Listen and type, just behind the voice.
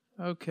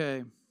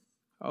Okay,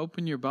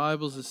 open your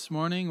Bibles this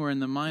morning. We're in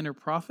the Minor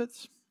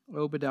Prophets,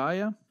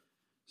 Obadiah.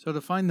 So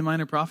to find the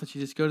Minor Prophets,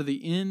 you just go to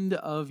the end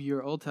of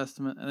your Old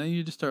Testament, and then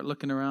you just start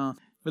looking around.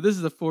 But this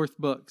is the fourth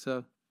book,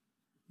 so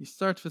he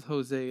starts with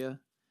Hosea,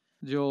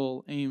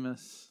 Joel,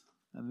 Amos,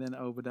 and then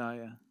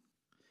Obadiah.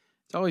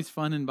 It's always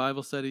fun in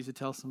Bible studies to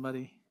tell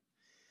somebody,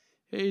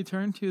 hey,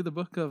 turn to the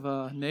book of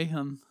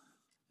Nahum,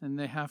 and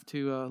they have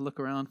to look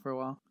around for a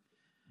while.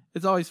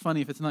 It's always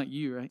funny if it's not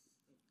you, right?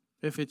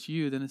 If it's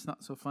you, then it's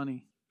not so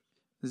funny.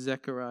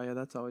 Zechariah,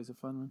 that's always a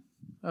fun one.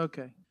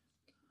 Okay,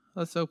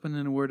 let's open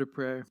in a word of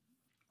prayer.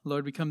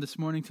 Lord, we come this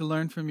morning to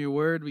learn from your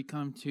word. We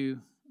come to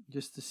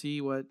just to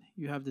see what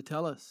you have to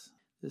tell us.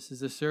 This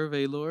is a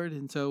survey, Lord,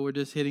 and so we're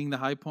just hitting the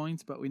high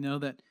points, but we know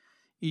that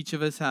each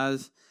of us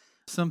has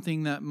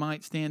something that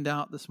might stand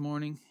out this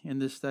morning in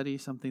this study,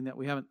 something that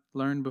we haven't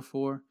learned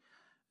before,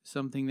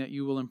 something that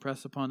you will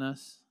impress upon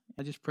us.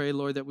 I just pray,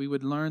 Lord, that we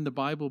would learn the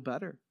Bible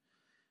better,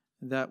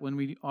 that when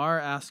we are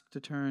asked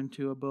to turn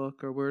to a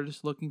book or we're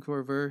just looking for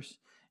a verse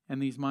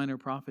and these minor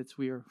prophets,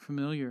 we are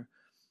familiar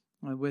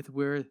with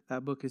where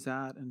that book is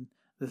at and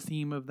the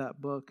theme of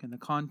that book and the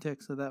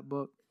context of that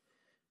book.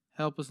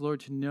 Help us, Lord,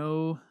 to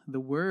know the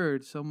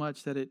word so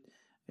much that it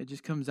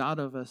just comes out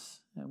of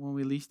us. And when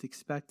we least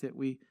expect it,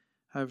 we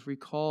have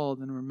recalled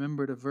and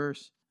remembered a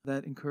verse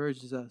that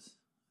encourages us,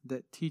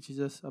 that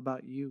teaches us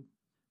about you.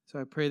 So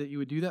I pray that you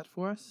would do that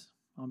for us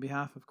on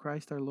behalf of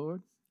Christ our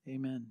Lord.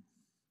 Amen.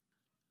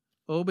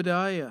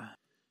 Obadiah,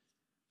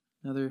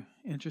 another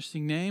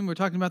interesting name. We're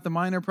talking about the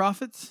minor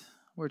prophets.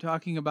 We're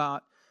talking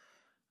about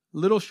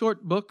little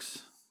short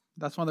books.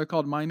 That's why they're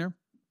called minor.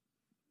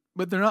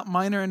 But they're not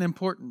minor in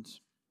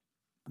importance.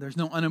 There's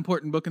no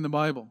unimportant book in the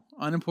Bible.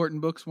 Unimportant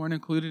books weren't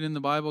included in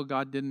the Bible.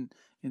 God didn't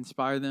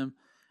inspire them,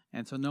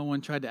 and so no one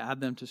tried to add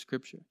them to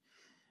Scripture.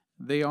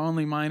 They are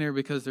only minor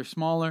because they're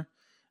smaller,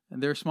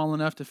 and they're small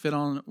enough to fit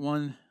on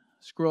one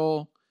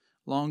scroll,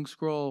 long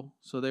scroll,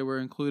 so they were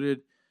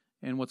included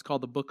in what's called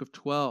the Book of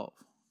 12.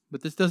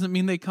 But this doesn't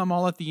mean they come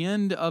all at the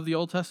end of the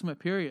Old Testament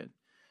period.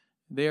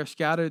 They are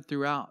scattered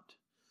throughout.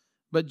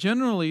 But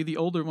generally, the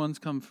older ones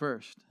come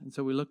first. And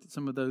so we looked at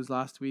some of those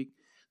last week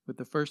with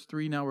the first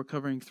three. Now we're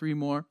covering three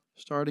more,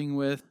 starting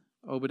with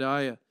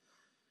Obadiah.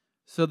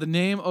 So the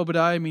name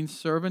Obadiah means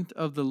servant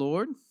of the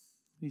Lord.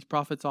 These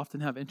prophets often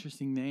have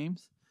interesting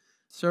names.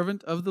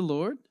 Servant of the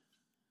Lord.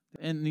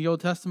 In the Old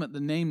Testament, the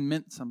name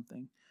meant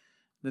something.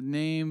 The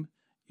name,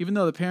 even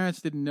though the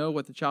parents didn't know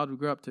what the child would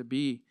grow up to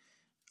be,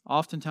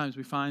 oftentimes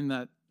we find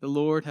that the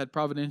Lord had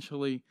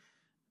providentially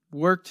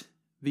worked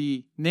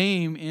the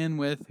name in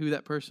with who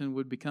that person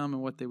would become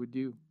and what they would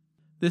do.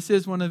 This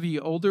is one of the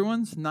older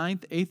ones,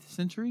 9th, 8th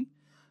century.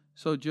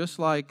 So just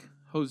like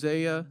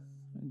Hosea,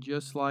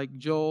 just like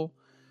Joel,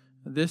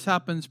 this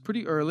happens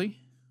pretty early.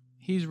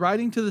 He's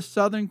writing to the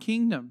southern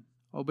kingdom.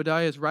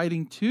 Obadiah is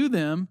writing to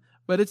them,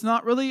 but it's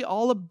not really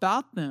all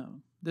about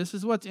them. This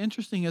is what's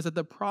interesting, is that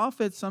the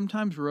prophets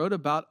sometimes wrote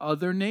about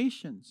other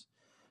nations.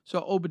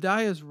 So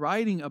Obadiah is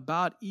writing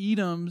about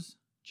Edom's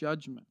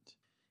judgment.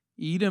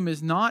 Edom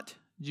is not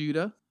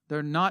Judah.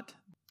 They're not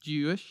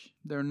Jewish.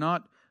 They're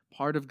not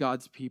part of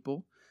God's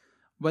people.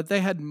 But they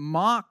had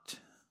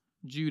mocked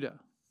Judah.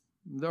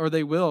 Or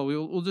they will.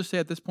 We'll just say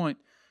at this point,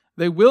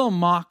 they will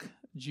mock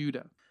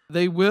Judah.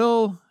 They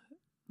will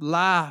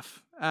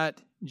laugh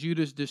at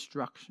Judah's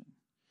destruction.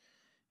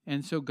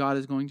 And so God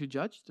is going to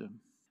judge them.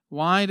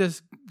 Why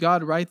does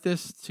God write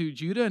this to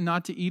Judah and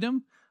not to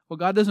Edom? Well,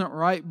 God doesn't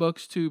write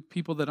books to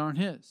people that aren't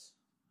His.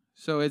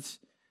 So it's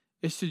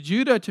to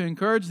Judah to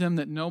encourage them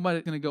that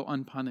nobody's going to go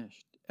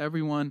unpunished.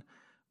 Everyone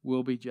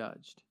will be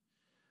judged.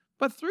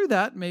 But through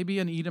that, maybe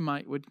an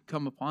Edomite would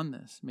come upon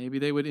this. Maybe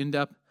they would end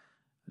up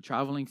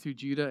traveling through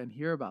Judah and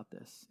hear about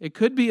this. It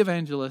could be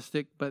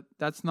evangelistic, but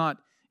that's not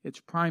its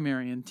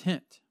primary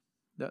intent.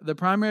 The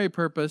primary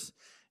purpose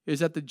is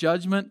that the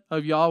judgment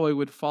of Yahweh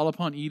would fall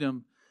upon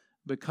Edom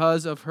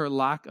because of her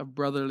lack of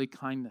brotherly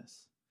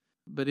kindness.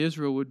 But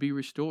Israel would be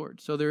restored.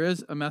 So there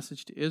is a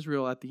message to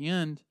Israel at the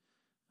end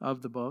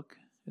of the book.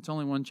 It's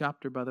only one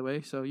chapter, by the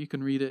way, so you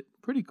can read it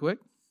pretty quick.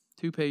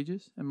 2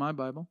 pages in my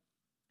Bible.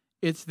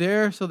 It's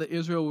there so that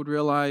Israel would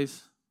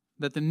realize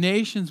that the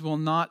nations will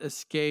not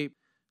escape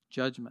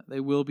judgment.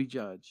 They will be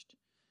judged.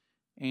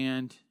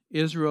 And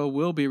Israel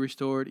will be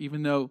restored,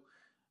 even though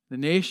the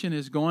nation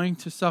is going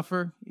to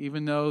suffer,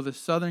 even though the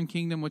southern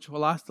kingdom, which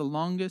will last the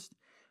longest,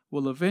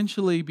 will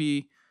eventually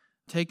be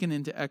taken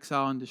into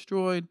exile and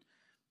destroyed.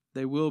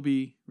 They will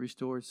be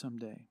restored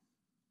someday.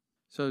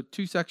 So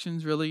 2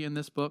 sections really in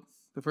this book.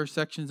 The first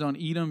section's on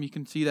Edom. You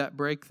can see that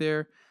break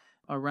there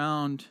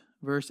around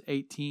verse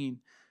 18.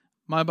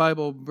 My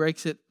Bible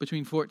breaks it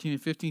between 14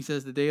 and 15,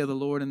 says the day of the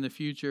Lord in the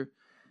future.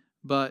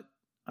 But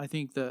I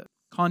think the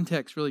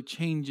context really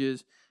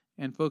changes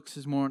and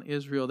focuses more on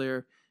Israel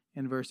there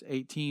in verse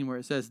 18, where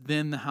it says,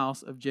 then the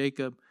house of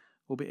Jacob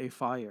will be a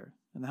fire,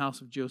 and the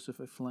house of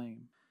Joseph a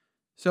flame.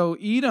 So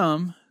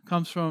Edom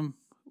comes from,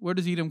 where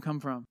does Edom come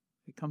from?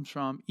 It comes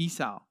from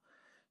Esau.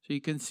 So you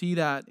can see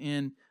that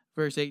in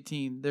verse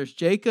 18. There's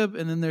Jacob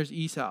and then there's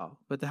Esau.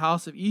 But the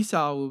house of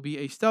Esau will be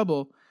a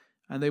stubble,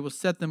 and they will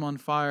set them on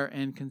fire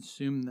and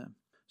consume them.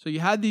 So you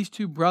had these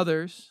two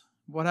brothers.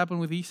 What happened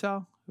with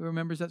Esau? Who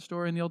remembers that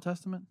story in the Old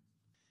Testament?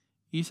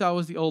 Esau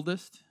was the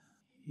oldest.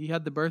 He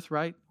had the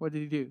birthright. What did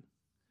he do?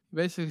 He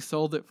basically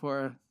sold it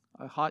for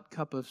a hot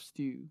cup of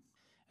stew.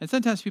 And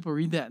sometimes people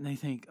read that and they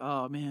think,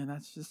 oh man,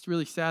 that's just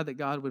really sad that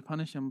God would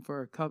punish him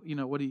for a cup, a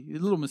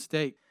little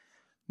mistake.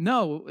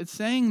 No, it's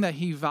saying that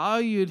he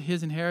valued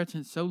his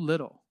inheritance so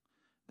little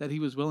that he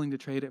was willing to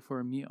trade it for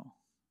a meal.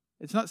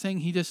 It's not saying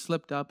he just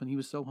slipped up and he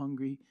was so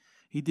hungry,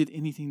 he did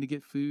anything to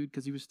get food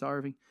because he was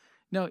starving.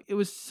 No,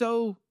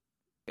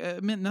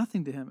 it meant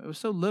nothing to him. It was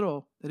so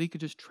little that he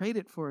could just trade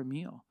it for a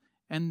meal.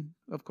 And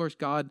of course,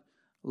 God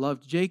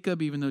loved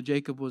Jacob, even though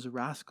Jacob was a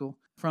rascal.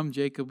 From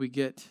Jacob, we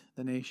get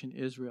the nation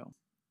Israel.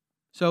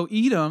 So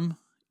Edom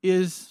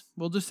is,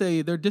 we'll just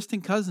say, they're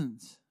distant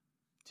cousins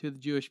to the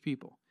Jewish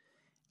people.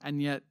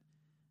 And yet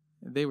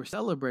they were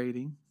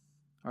celebrating,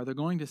 or they're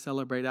going to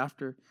celebrate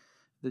after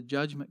the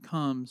judgment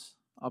comes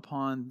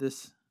upon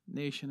this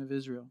nation of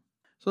Israel.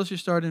 So let's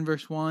just start in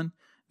verse 1.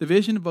 The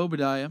vision of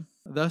Obadiah,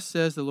 thus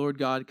says the Lord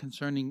God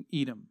concerning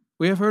Edom.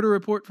 We have heard a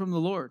report from the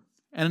Lord,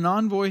 and an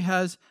envoy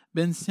has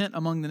been sent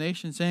among the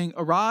nations, saying,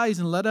 Arise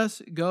and let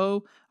us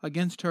go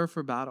against her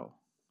for battle.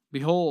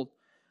 Behold,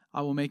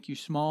 I will make you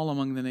small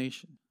among the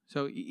nations.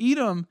 So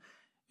Edom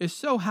is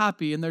so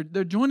happy, and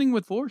they're joining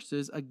with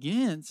forces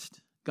against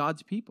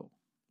God's people.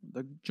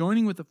 They're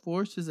joining with the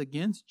forces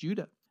against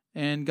Judah.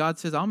 And God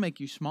says, I'll make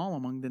you small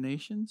among the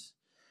nations.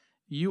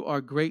 You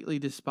are greatly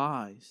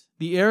despised.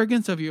 The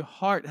arrogance of your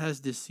heart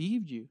has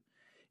deceived you.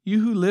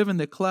 You who live in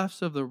the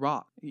clefts of the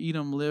rock.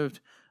 Edom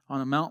lived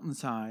on a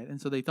mountainside, and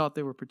so they thought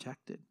they were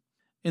protected.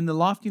 In the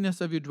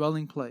loftiness of your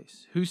dwelling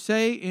place, who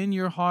say in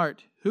your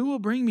heart, who will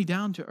bring me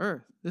down to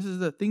earth? This is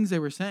the things they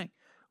were saying.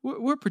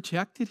 We're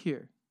protected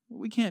here.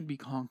 We can't be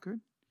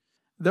conquered.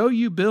 Though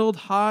you build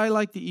high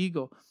like the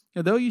eagle,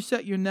 and though you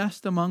set your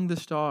nest among the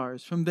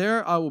stars, from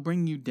there I will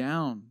bring you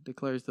down,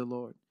 declares the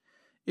Lord.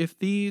 If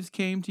thieves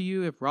came to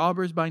you, if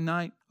robbers by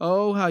night,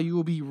 oh, how you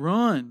will be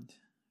ruined.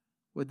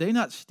 Would they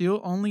not steal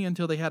only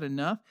until they had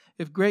enough?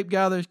 If grape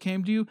gatherers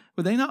came to you,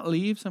 would they not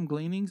leave some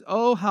gleanings?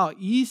 Oh, how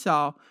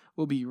Esau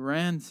will be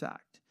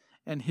ransacked,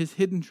 and his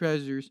hidden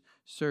treasures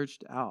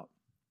searched out.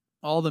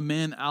 All the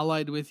men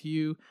allied with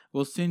you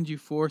will send you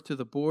forth to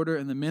the border,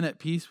 and the men at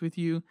peace with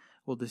you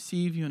will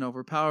deceive you and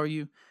overpower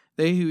you.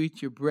 They who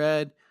eat your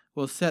bread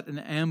will set an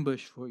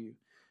ambush for you.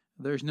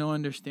 There's no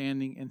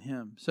understanding in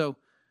him. So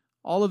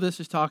all of this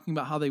is talking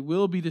about how they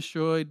will be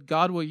destroyed.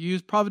 God will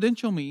use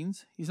providential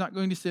means. He's not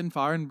going to send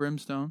fire and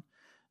brimstone.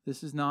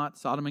 This is not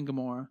Sodom and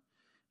Gomorrah.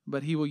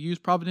 But he will use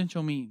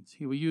providential means.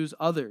 He will use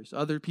others.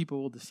 Other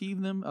people will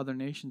deceive them. Other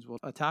nations will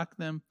attack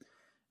them.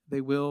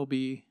 They will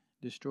be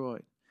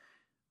destroyed.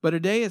 But a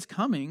day is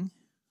coming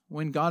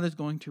when God is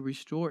going to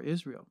restore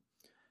Israel.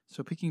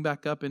 So picking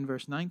back up in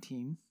verse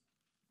 19,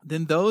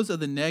 then those of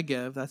the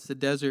Negev, that's the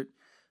desert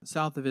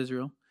south of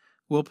Israel,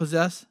 will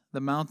possess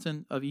the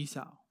mountain of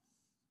Esau.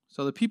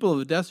 So the people of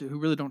the desert who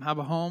really don't have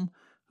a home,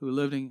 who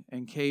lived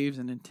in caves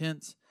and in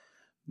tents,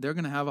 they're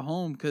going to have a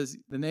home because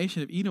the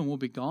nation of Edom will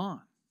be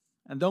gone.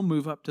 And they'll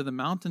move up to the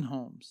mountain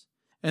homes.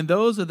 And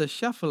those of the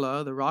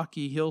Shephelah, the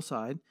rocky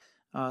hillside,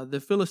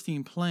 the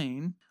Philistine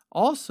plain,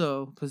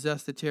 also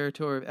possess the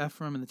territory of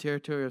Ephraim and the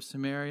territory of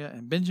Samaria,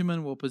 and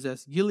Benjamin will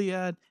possess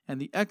Gilead,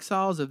 and the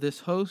exiles of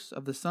this host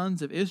of the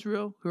sons of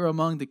Israel, who are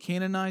among the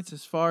Canaanites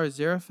as far as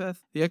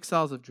Zarephath, the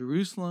exiles of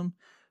Jerusalem,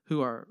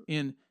 who are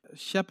in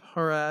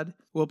Shepharad,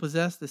 will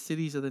possess the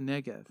cities of the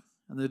Negev,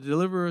 and the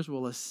deliverers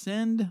will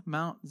ascend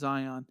Mount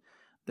Zion,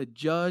 the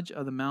judge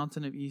of the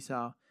mountain of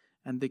Esau,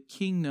 and the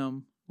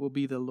kingdom will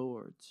be the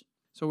Lord's.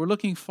 So we're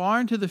looking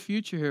far into the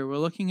future here. We're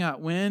looking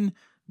at when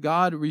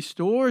God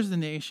restores the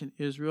nation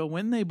Israel,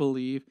 when they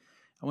believe,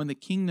 and when the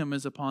kingdom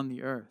is upon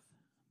the earth.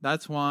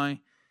 That's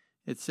why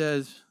it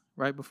says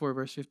right before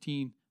verse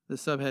 15, the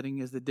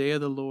subheading is the day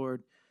of the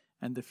Lord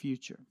and the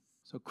future.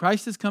 So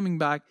Christ is coming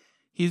back.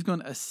 He's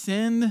going to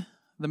ascend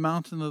the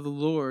mountain of the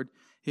Lord.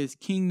 His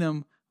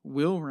kingdom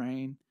will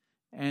reign,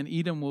 and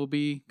Edom will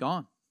be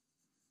gone.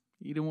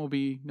 Edom will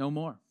be no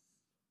more.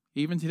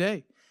 Even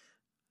today,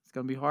 it's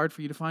going to be hard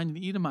for you to find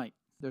an Edomite.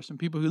 There's some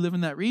people who live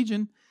in that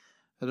region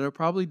that are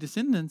probably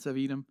descendants of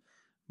Edom,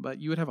 but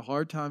you would have a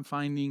hard time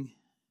finding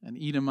an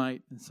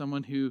Edomite and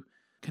someone who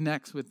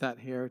connects with that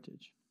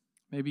heritage.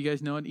 Maybe you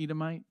guys know an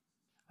Edomite?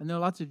 I know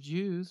lots of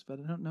Jews, but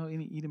I don't know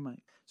any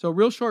Edomite. So a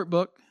real short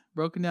book,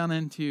 broken down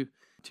into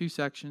 2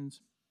 sections.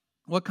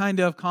 What kind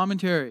of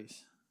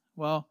commentaries?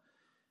 Well,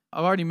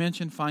 I've already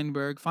mentioned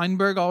Feinberg.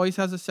 Feinberg always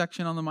has a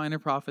section on the minor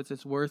prophets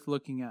it's worth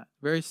looking at.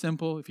 Very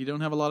simple. If you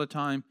don't have a lot of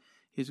time,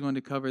 he's going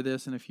to cover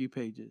this in a few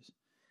pages.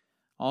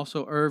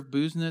 Also, Irv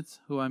Buznitz,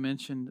 who I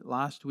mentioned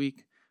last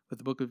week with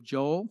the book of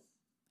Joel.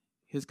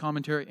 His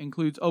commentary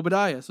includes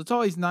Obadiah. So it's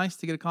always nice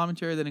to get a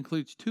commentary that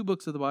includes 2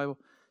 books of the Bible.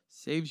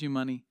 Saves you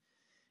money.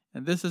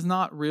 And this is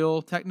not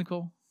real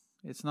technical.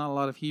 It's not a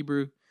lot of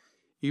Hebrew,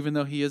 even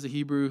though he is a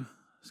Hebrew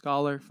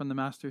scholar from the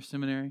Master's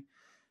Seminary.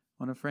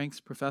 One of Frank's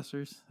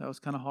professors. That was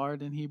kind of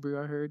hard in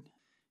Hebrew, I heard.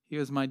 He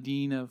was my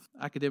dean of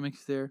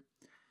academics there.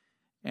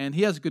 And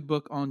he has a good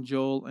book on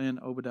Joel and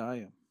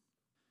Obadiah.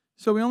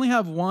 So we only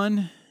have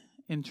one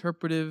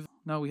interpretive,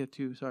 no, we have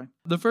two, sorry.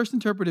 The first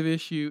interpretive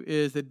issue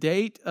is the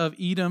date of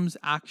Edom's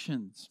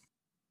actions.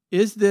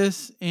 Is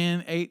this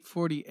in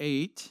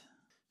 848?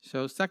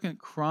 So 2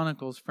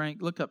 Chronicles,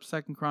 Frank, look up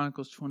 2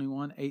 Chronicles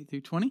 21, 8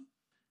 through 20.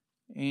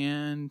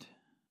 And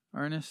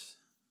Ernest,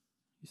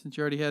 since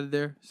you're already headed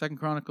there, 2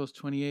 Chronicles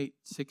 28,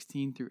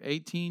 16 through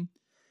 18.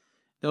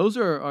 Those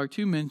are our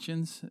two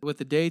mentions with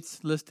the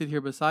dates listed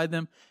here beside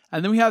them.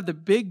 And then we have the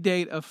big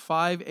date of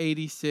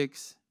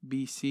 586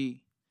 BC.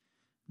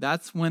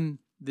 That's when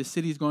the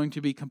city is going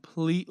to be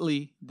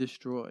completely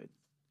destroyed.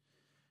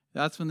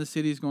 That's when the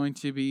city is going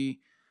to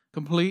be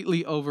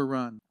completely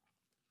overrun.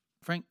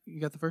 Frank, you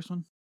got the first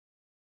one?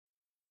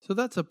 So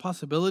that's a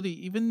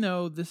possibility, even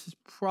though this is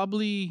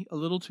probably a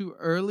little too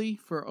early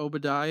for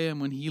Obadiah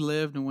and when he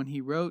lived and when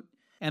he wrote.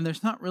 And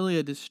there's not really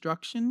a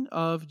destruction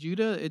of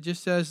Judah. It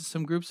just says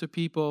some groups of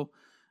people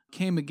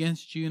came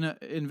against Judah,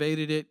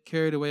 invaded it,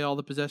 carried away all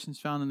the possessions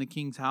found in the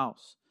king's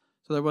house.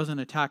 So there was an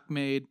attack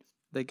made.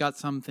 They got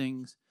some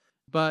things.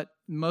 But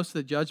most of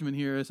the judgment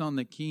here is on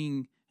the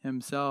king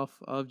himself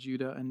of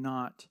Judah and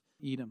not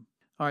Edom.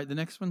 All right, the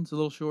next one's a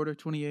little shorter,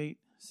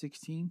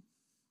 28:16.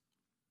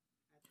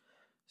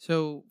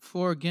 So,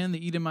 for again,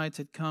 the Edomites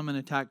had come and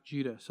attacked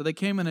Judah. So they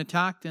came and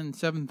attacked in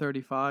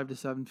 735 to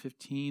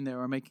 715. They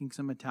were making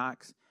some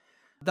attacks.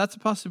 That's a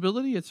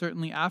possibility. It's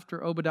certainly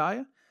after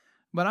Obadiah.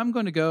 But I'm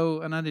going to go,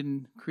 and I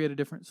didn't create a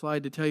different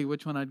slide to tell you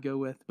which one I'd go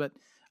with. But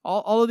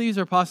all of these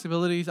are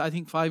possibilities. I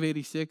think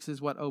 586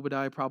 is what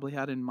Obadiah probably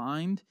had in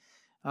mind,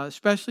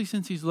 especially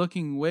since he's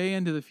looking way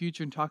into the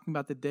future and talking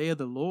about the day of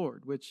the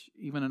Lord, which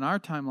even in our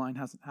timeline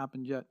hasn't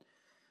happened yet.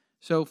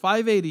 So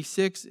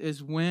 586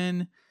 is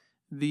when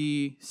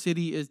the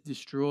city is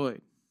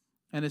destroyed,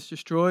 and it's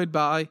destroyed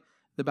by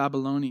the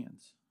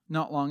Babylonians.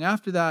 Not long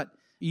after that,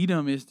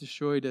 Edom is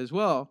destroyed as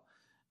well,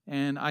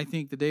 and I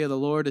think the day of the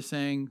Lord is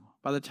saying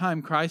by the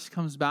time Christ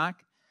comes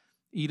back,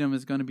 Edom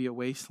is going to be a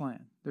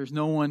wasteland. There's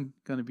no one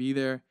going to be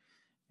there,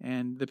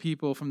 and the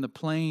people from the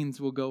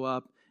plains will go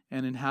up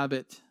and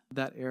inhabit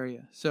that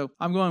area. So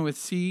I'm going with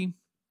C.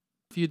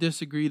 If you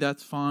disagree,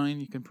 that's fine.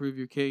 You can prove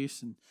your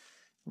case and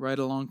write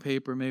a long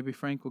paper. Maybe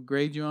Frank will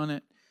grade you on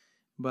it.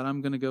 But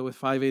I'm going to go with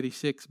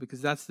 586 because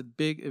that's the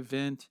big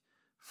event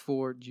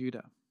for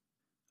Judah.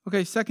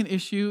 Okay, second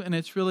issue, and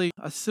it's really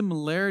a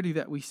similarity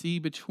that we see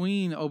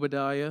between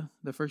Obadiah,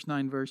 the first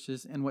 9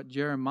 verses, and what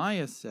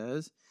Jeremiah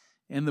says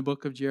in the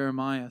book of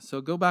Jeremiah.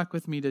 So go back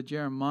with me to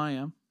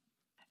Jeremiah.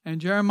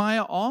 And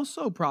Jeremiah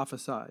also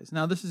prophesies.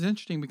 Now this is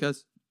interesting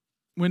because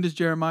when does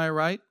Jeremiah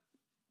write?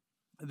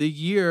 The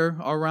year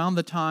around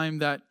the time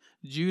that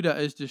Judah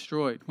is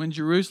destroyed, when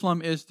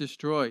Jerusalem is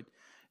destroyed.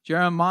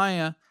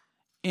 Jeremiah,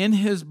 in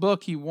his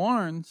book, he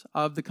warns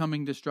of the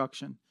coming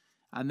destruction.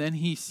 And then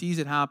he sees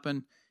it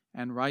happen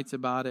and writes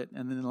about it.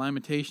 And then the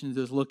Lamentations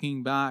is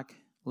looking back,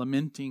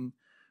 lamenting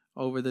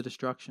over the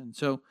destruction.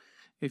 So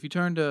if you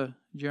turn to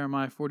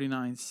Jeremiah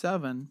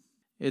 49:7,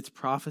 it's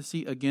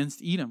prophecy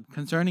against Edom.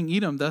 Concerning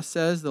Edom, thus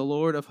says the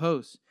Lord of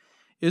hosts,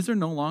 is there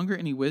no longer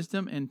any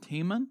wisdom in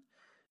Teman?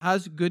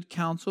 Has good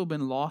counsel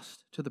been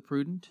lost to the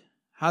prudent?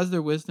 Has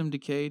their wisdom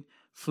decayed?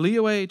 Flee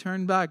away,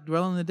 turn back,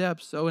 dwell in the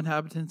depths, O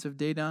inhabitants of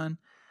Dedan.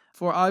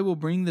 For I will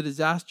bring the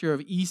disaster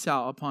of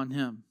Esau upon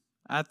him.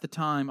 At the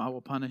time I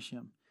will punish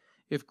him.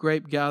 If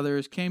grape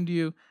gatherers came to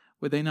you,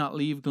 would they not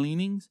leave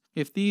gleanings?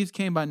 If thieves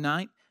came by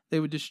night, they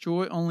would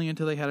destroy only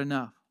until they had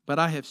enough. But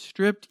I have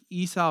stripped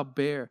Esau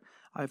bare.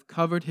 I have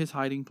covered his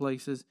hiding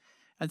places.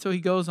 And so he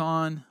goes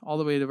on all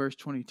the way to verse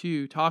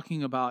 22,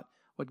 talking about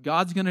what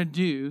God's going to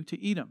do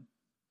to Edom.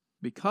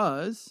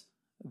 Because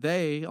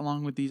they,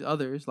 along with these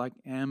others, like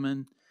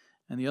Ammon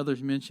and the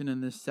others mentioned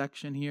in this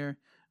section here,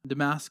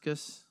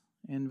 Damascus,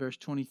 in verse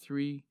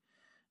 23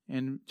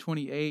 and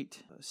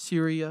 28,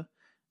 Syria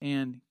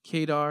and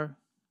Kedar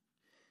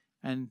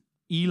and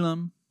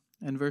Elam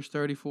and verse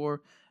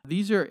 34.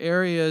 These are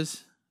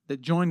areas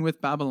that join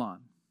with Babylon.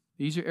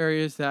 These are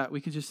areas that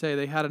we could just say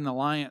they had an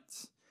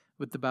alliance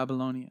with the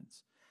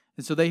Babylonians.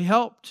 And so they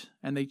helped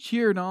and they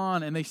cheered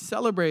on and they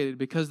celebrated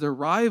because their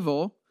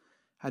rival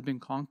had been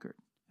conquered.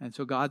 And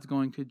so God's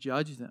going to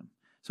judge them.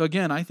 So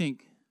again, I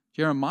think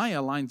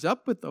Jeremiah lines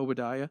up with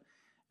Obadiah.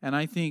 And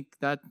I think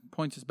that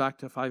points us back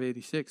to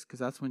 586 because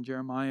that's when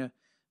Jeremiah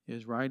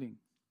is writing,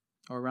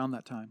 or around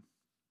that time.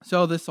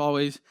 So this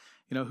always,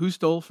 who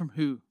stole from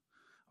who?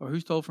 Or who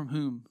stole from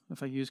whom,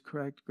 if I use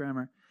correct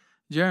grammar.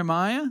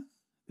 Jeremiah,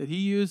 did he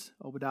use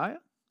Obadiah?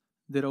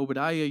 Did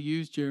Obadiah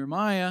use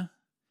Jeremiah?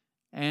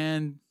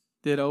 And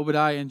did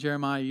Obadiah and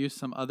Jeremiah use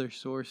some other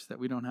source that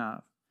we don't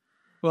have?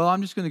 Well,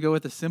 I'm just going to go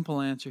with a simple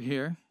answer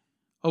here.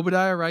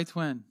 Obadiah writes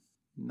when?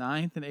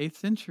 9th and 8th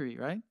century,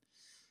 right?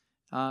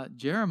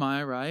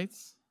 Jeremiah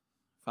writes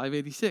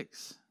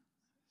 586.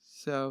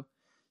 So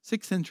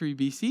 6th century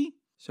BC.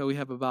 So we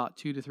have about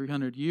 200 to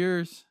 300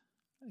 years.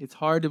 It's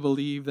hard to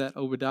believe that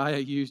Obadiah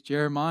used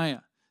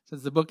Jeremiah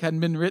since the book hadn't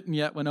been written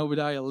yet when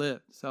Obadiah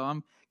lived. So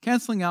I'm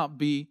canceling out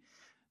B.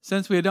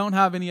 Since we don't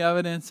have any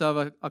evidence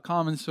of a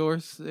common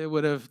source, it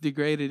would have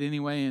degraded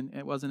anyway and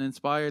it wasn't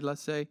inspired,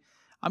 let's say.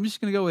 I'm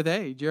just going to go with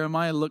A.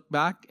 Jeremiah looked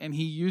back and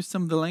he used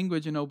some of the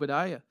language in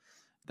Obadiah.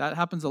 That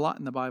happens a lot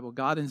in the Bible.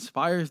 God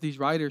inspires these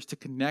writers to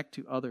connect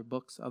to other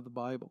books of the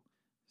Bible.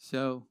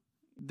 So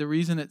the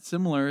reason it's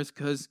similar is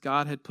because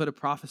God had put a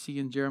prophecy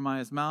in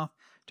Jeremiah's mouth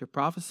to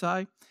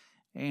prophesy,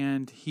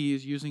 and he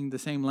is using the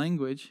same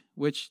language,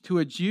 which to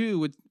a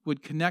Jew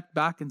would connect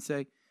back and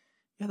say,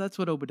 yeah, that's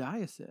what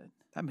Obadiah said.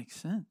 That makes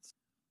sense.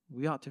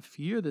 We ought to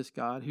fear this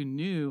God who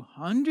knew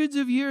hundreds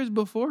of years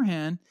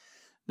beforehand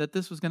that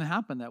this was going to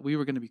happen, that we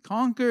were going to be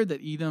conquered,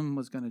 that Edom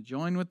was going to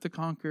join with the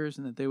conquerors,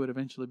 and that they would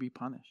eventually be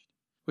punished.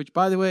 Which,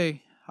 by the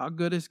way, how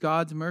good is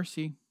God's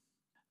mercy?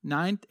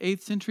 9th,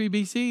 8th century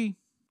BC,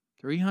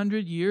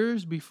 300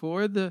 years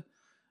before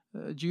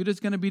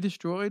Judah's going to be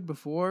destroyed,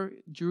 before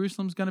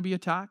Jerusalem's going to be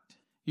attacked.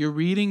 You're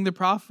reading the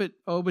prophet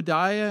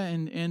Obadiah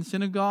in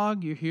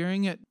synagogue, you're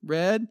hearing it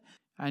read,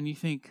 and you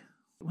think,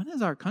 when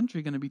is our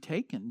country going to be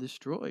taken,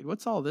 destroyed?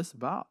 What's all this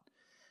about?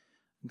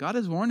 God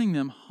is warning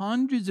them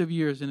hundreds of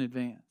years in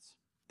advance.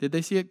 Did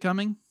they see it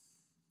coming?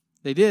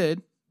 They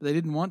did, but they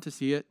didn't want to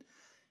see it.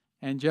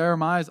 And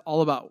Jeremiah is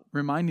all about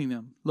reminding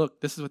them, look,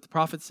 this is what the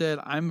prophet said.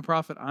 I'm a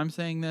prophet. I'm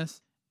saying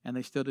this. And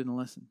they still didn't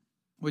listen.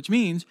 Which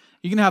means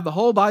you can have the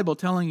whole Bible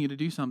telling you to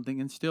do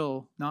something and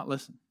still not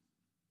listen.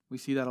 We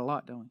see that a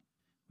lot, don't we?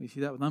 We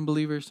see that with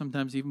unbelievers.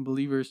 Sometimes even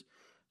believers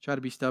try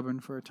to be stubborn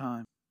for a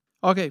time.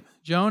 Okay,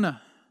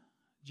 Jonah.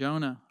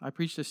 I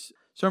preached this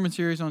sermon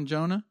series on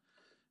Jonah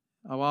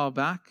a while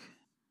back.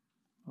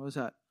 What was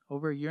that?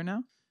 Over a year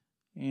now?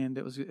 And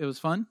it was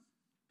fun.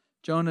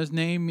 Jonah's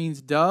name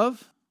means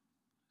dove.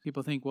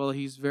 People think, well,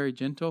 he's very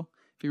gentle.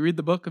 If you read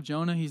the book of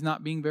Jonah, he's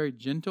not being very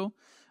gentle.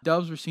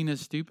 Doves were seen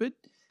as stupid.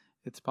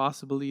 It's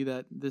possibly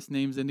that this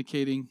name's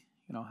indicating,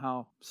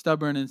 how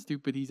stubborn and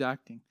stupid he's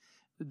acting.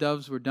 The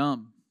doves were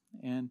dumb,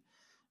 and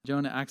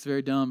Jonah acts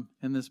very dumb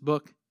in this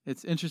book.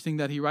 It's interesting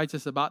that he writes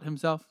this about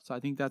himself, so I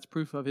think that's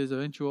proof of his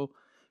eventual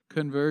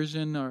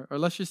conversion, or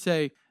let's just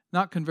say,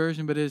 not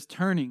conversion, but his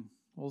turning.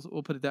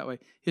 We'll put it that way.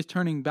 His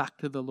turning back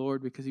to the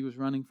Lord because he was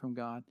running from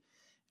God,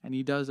 and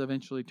he does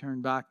eventually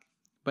turn back,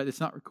 but it's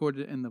not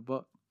recorded in the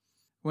book.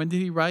 When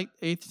did he write?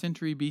 8th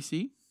century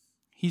BC.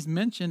 He's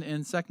mentioned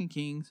in 2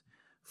 Kings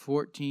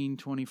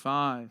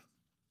 14:25.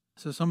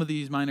 So some of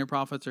these minor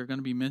prophets are going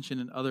to be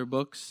mentioned in other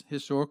books,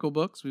 historical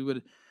books. We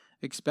would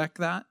expect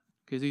that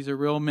because these are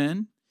real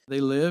men. They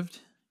lived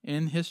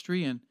in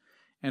history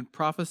and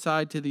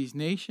prophesied to these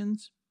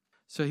nations.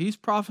 So he's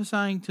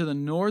prophesying to the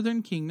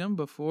northern kingdom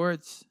before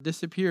it's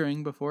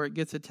disappearing, before it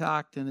gets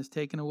attacked and is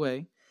taken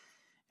away.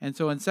 And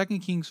so in 2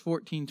 Kings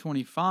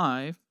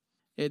 14:25,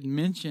 it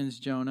mentions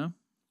Jonah.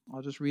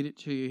 I'll just read it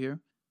to you here.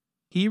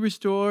 He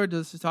restored,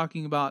 this is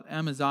talking about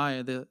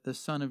Amaziah, the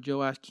son of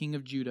Joash, king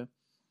of Judah.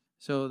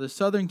 So the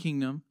southern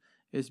kingdom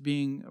is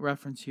being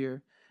referenced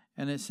here.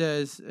 And it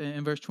says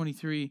in verse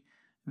 23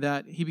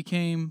 that he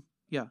became,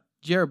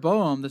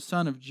 Jeroboam, the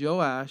son of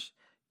Joash,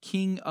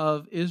 king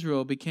of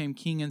Israel, became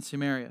king in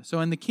Samaria. So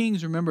in the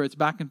kings, remember, it's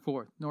back and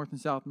forth, north and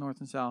south,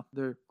 north and south.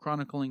 They're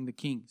chronicling the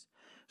kings.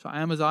 So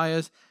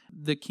Amaziah's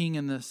the king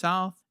in the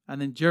south, and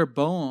then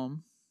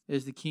Jeroboam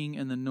is the king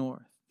in the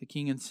north, the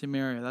king in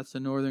Samaria. That's the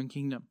northern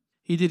kingdom.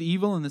 He did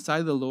evil in the sight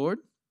of the Lord.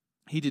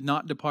 He did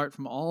not depart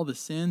from all the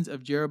sins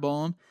of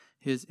Jeroboam,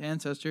 his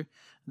ancestor,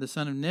 the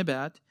son of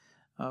Nebat,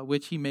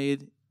 which he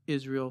made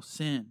Israel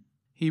sin.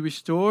 He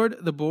restored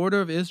the border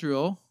of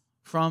Israel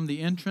from the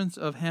entrance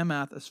of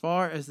Hamath as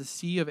far as the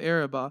sea of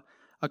Arabah,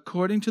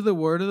 according to the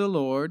word of the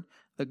Lord,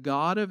 the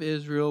God of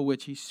Israel,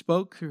 which he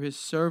spoke through his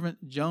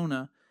servant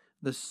Jonah,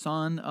 the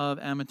son of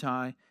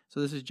Amittai.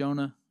 So this is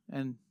Jonah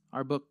and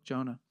our book,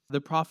 Jonah,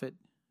 the prophet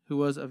who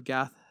was of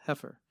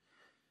Gath-Hepher.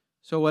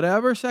 So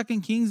whatever 2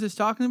 Kings is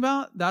talking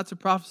about, that's a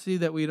prophecy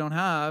that we don't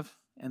have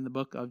in the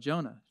book of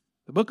Jonah.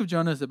 The book of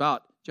Jonah is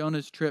about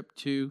Jonah's trip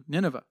to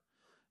Nineveh,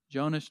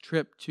 Jonah's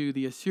trip to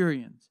the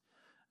Assyrians.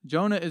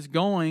 Jonah is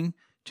going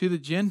to the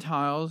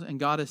Gentiles, and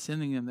God is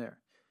sending them there.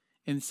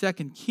 In 2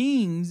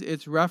 Kings,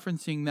 it's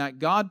referencing that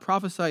God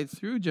prophesied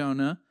through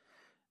Jonah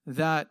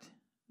that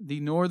the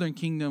northern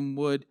kingdom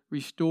would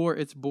restore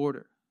its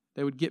border.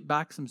 They would get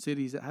back some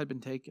cities that had been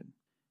taken.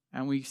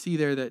 And we see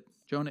there that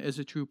Jonah is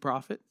a true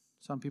prophet.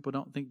 Some people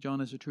don't think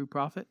Jonah is a true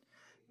prophet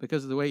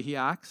because of the way he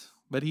acts,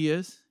 but he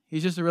is.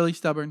 He's just a really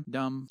stubborn,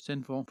 dumb,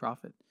 sinful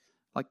prophet,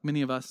 like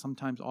many of us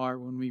sometimes are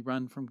when we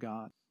run from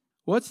God.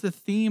 What's the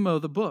theme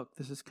of the book?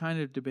 This is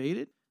kind of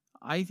debated.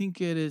 I think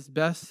it is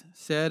best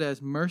said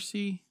as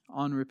mercy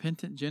on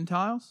repentant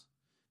Gentiles.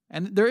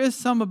 And there is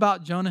some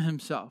about Jonah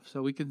himself,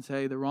 so we can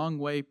say the wrong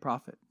way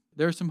prophet.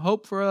 There's some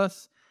hope for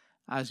us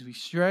as we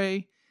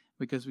stray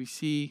because we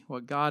see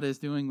what God is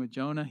doing with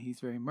Jonah. He's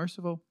very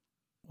merciful.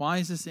 Why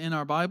is this in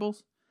our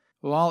Bibles?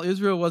 While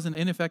Israel was an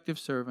ineffective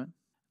servant,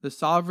 the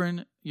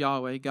sovereign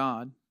Yahweh,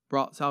 God,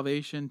 brought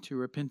salvation to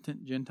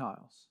repentant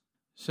Gentiles.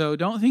 So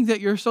don't think that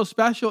you're so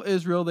special,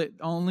 Israel, that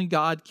only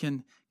God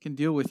can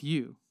deal with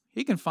you.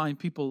 He can find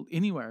people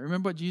anywhere.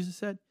 Remember what Jesus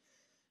said?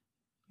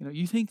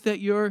 You think that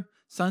you're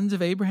sons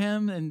of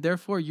Abraham and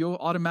therefore you'll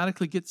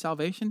automatically get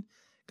salvation.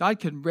 God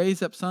can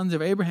raise up sons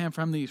of Abraham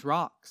from these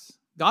rocks.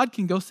 God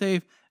can go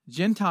save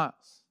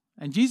Gentiles.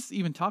 And Jesus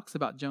even talks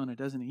about Jonah,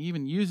 doesn't he? He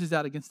even uses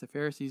that against the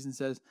Pharisees and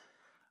says,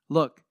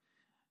 look,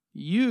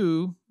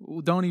 you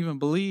don't even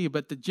believe,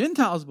 but the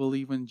Gentiles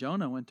believe when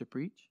Jonah went to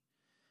preach.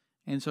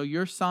 And so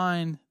your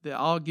sign that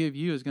I'll give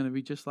you is going to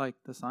be just like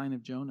the sign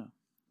of Jonah.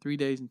 3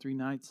 days and 3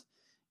 nights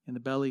in the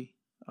belly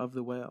of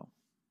the whale.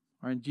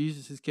 Or in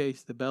Jesus'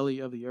 case, the belly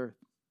of the earth.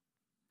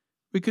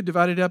 We could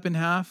divide it up in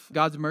half,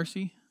 God's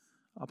mercy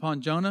upon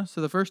Jonah. So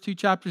the first 2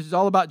 chapters is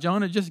all about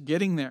Jonah just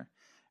getting there.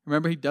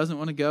 Remember, he doesn't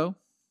want to go.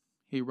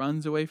 He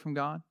runs away from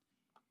God.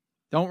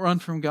 Don't run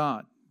from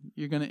God.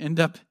 You're going to end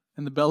up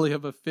in the belly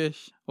of a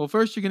fish. Well,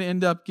 first you're going to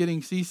end up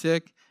getting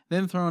seasick,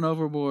 then thrown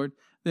overboard,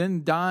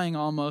 then dying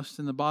almost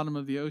in the bottom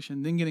of the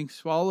ocean, then getting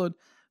swallowed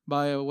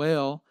by a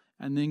whale,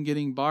 and then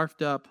getting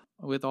barfed up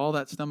with all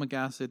that stomach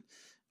acid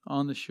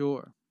on the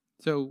shore.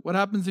 So what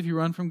happens if you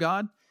run from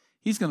God?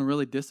 He's going to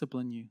really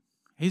discipline you.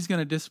 He's going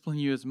to discipline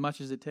you as much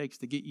as it takes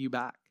to get you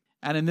back.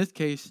 And in this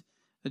case,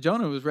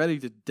 Jonah was ready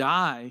to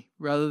die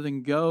rather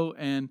than go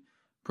and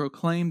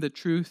proclaim the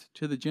truth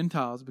to the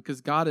Gentiles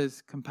because God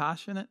is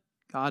compassionate,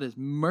 God is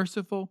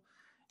merciful,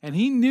 and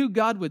he knew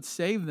God would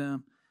save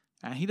them,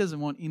 and he doesn't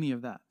want any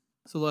of that.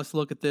 So let's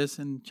look at this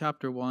in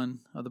chapter 1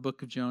 of the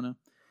book of Jonah.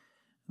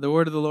 The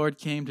word of the Lord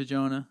came to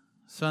Jonah,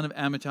 son of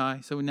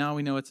Amittai. So now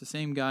we know it's the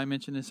same guy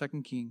mentioned in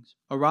 2 Kings.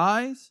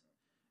 Arise,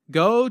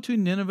 go to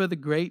Nineveh, the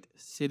great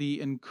city,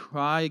 and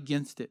cry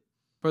against it,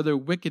 for their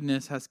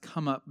wickedness has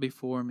come up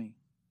before me.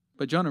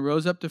 But Jonah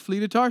rose up to flee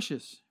to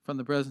Tarshish from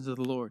the presence of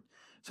the Lord.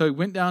 So he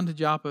went down to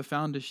Joppa,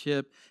 found a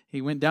ship.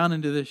 He went down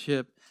into the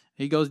ship.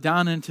 He goes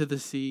down into the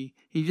sea.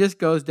 He just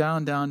goes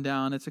down, down,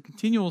 down. It's a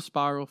continual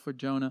spiral for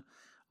Jonah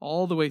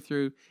all the way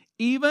through.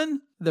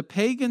 Even the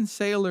pagan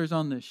sailors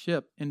on the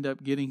ship end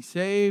up getting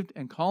saved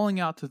and calling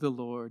out to the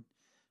Lord.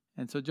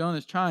 And so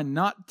Jonah's trying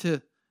not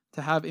to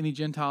have any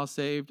Gentiles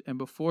saved. And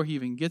before he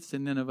even gets to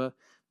Nineveh,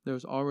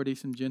 there's already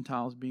some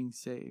Gentiles being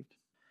saved.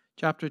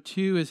 Chapter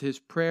 2 is his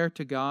prayer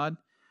to God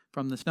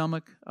from the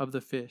stomach of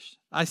the fish.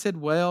 I said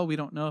whale. We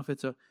don't know if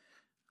it's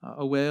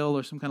a whale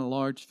or some kind of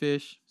large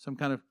fish, some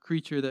kind of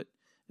creature that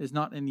is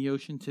not in the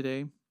ocean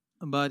today.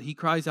 But he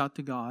cries out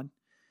to God.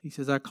 He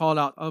says, I called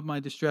out of my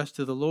distress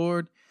to the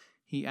Lord.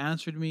 He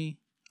answered me.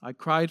 I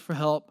cried for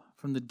help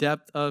from the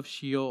depth of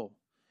Sheol.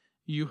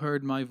 You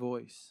heard my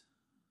voice.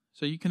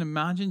 So you can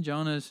imagine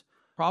Jonah's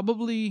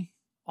probably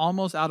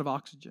almost out of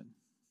oxygen.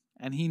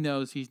 And he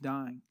knows he's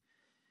dying.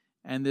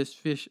 And this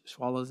fish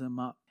swallows him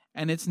up.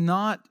 And it's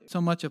not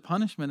so much a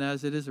punishment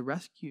as it is a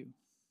rescue.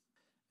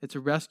 It's a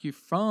rescue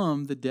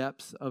from the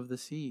depths of the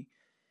sea.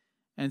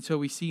 And so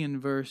we see in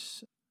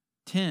verse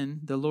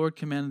 10, the Lord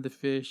commanded the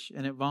fish,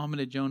 and it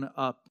vomited Jonah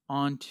up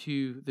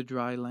onto the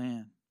dry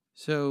land.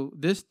 So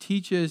this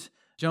teaches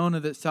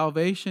Jonah that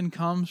salvation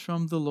comes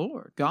from the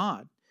Lord,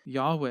 God,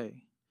 Yahweh.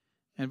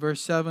 And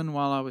verse 7,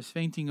 while I was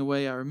fainting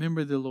away, I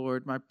remembered the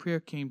Lord. My prayer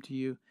came to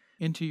you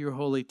into your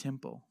holy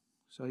temple.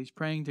 So he's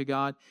praying to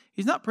God.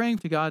 He's not praying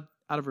to God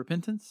out of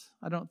repentance,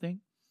 I don't think.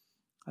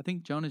 I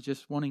think Jonah's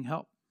just wanting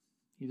help.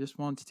 He just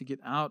wants to get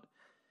out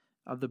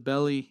of the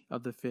belly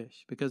of the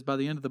fish, because by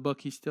the end of the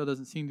book, he still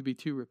doesn't seem to be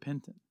too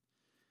repentant.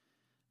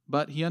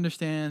 But he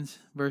understands,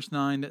 verse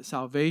 9, that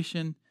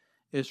salvation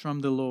is from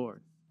the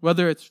Lord.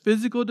 Whether it's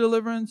physical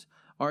deliverance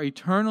or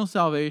eternal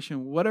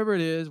salvation, whatever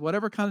it is,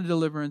 whatever kind of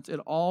deliverance, it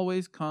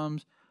always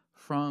comes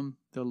from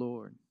the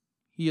Lord.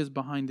 He is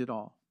behind it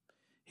all.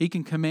 He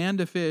can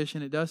command a fish,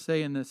 and it does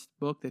say in this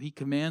book that he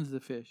commands the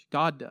fish.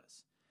 God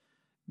does.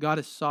 God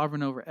is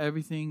sovereign over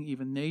everything,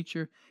 even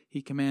nature.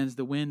 He commands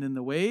the wind and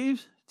the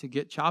waves to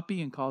get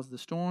choppy and cause the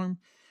storm.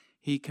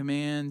 He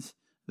commands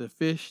the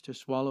fish to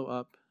swallow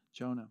up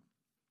Jonah.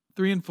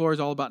 3 and 4 is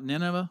all about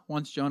Nineveh.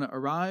 Once Jonah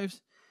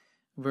arrives,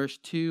 verse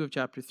 2 of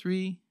chapter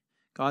 3,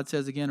 God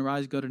says again,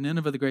 arise, go to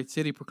Nineveh, the great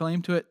city,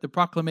 proclaim to it the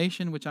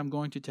proclamation which I'm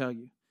going to tell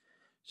you.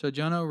 So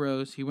Jonah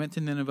arose, he went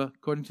to Nineveh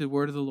according to the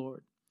word of the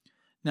Lord.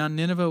 Now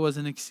Nineveh was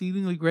an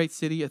exceedingly great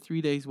city, a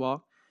 3 days'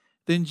 walk.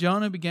 Then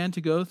Jonah began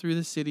to go through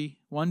the city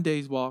 1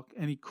 day's walk,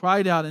 and he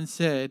cried out and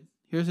said,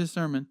 here's his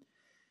sermon,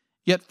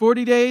 yet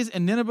 40 days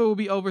and Nineveh will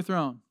be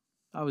overthrown.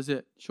 That was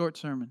it. Short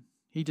sermon.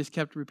 He just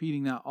kept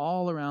repeating that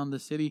all around the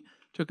city.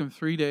 Took him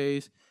 3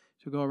 days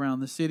to go around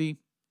the city.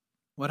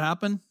 What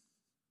happened?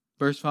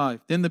 Verse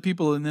 5. Then the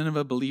people of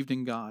Nineveh believed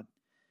in God.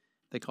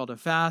 They called a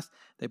fast.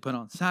 They put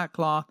on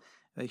sackcloth.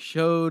 They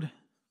showed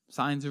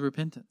signs of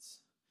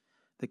repentance.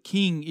 The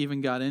king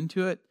even got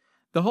into it.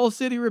 The whole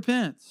city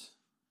repents.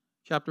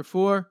 Chapter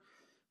 4,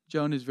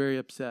 Jonah's very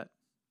upset.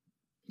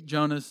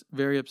 Jonah's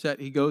very upset.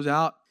 He goes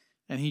out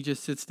and he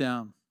just sits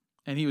down.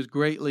 And he was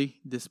greatly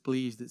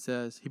displeased, it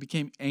says. He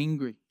became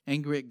angry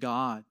at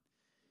God.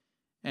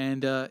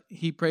 And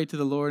he prayed to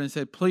the Lord and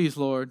said, please,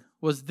 Lord,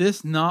 was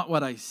this not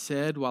what I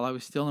said while I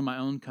was still in my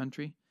own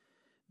country?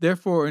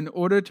 Therefore, in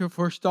order to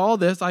forestall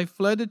this, I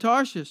fled to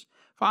Tarshish.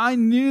 For I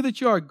knew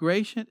that you are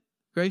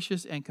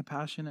gracious and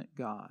compassionate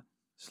God,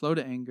 slow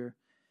to anger,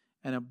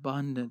 and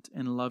abundant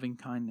in loving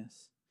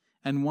kindness,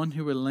 and one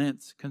who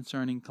relents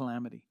concerning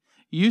calamity.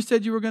 You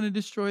said you were going to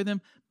destroy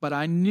them, but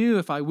I knew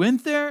if I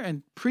went there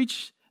and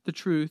preached the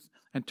truth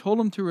and told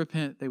them to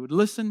repent, they would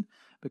listen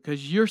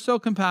because you're so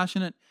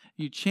compassionate.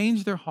 You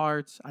changed their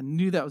hearts. I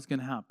knew that was going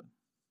to happen,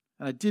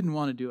 and I didn't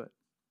want to do it.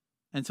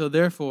 And so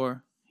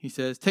therefore, he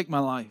says, take my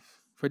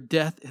life, for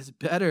death is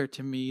better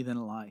to me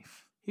than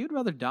life. He would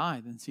rather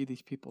die than see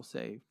these people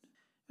saved.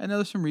 And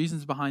there's some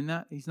reasons behind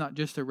that. He's not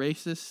just a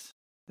racist.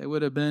 They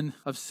would have been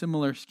of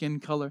similar skin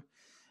color.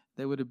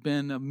 They would have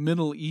been of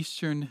Middle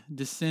Eastern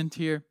descent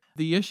here.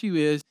 The issue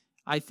is,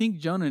 I think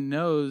Jonah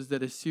knows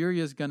that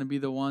Assyria is going to be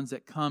the ones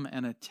that come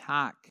and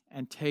attack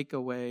and take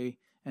away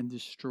and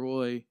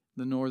destroy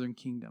the northern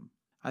kingdom.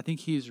 I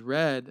think he's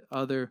read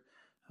other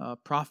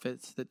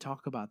prophets that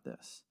talk about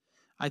this.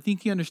 I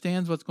think he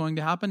understands what's going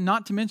to happen.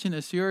 Not to mention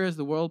Assyria is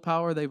the world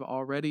power. They've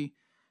already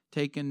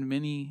taken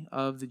many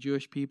of the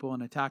Jewish people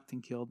and attacked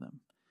and killed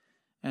them.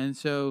 And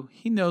so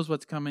he knows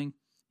what's coming.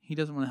 He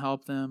doesn't want to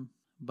help them,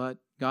 but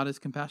God is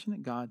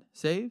compassionate. God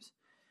saves.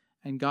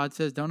 And God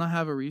says, don't I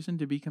have a reason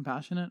to be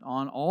compassionate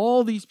on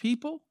all these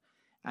people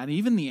and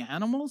even the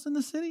animals in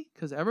the city?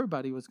 Because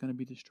everybody was going to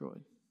be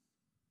destroyed.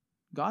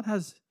 God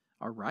has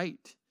a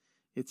right.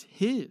 It's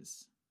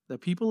His. The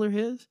people are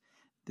His.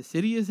 The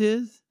city is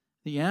His.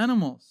 The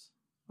animals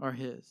are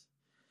His.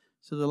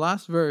 So the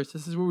last verse,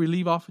 this is where we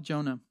leave off with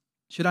Jonah.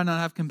 Should I not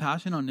have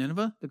compassion on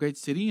Nineveh, the great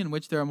city in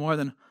which there are more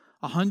than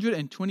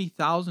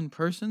 120,000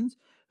 persons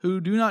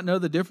who do not know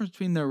the difference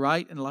between their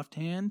right and left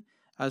hand,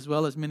 as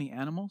well as many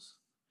animals?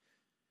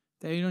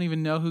 They don't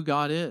even know who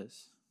God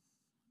is.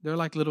 They're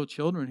like little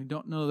children who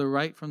don't know their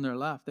right from their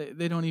left.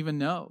 They don't even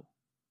know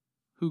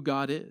who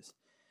God is.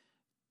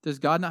 Does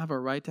God not have a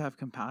right to have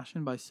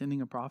compassion by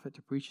sending a prophet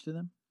to preach to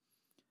them?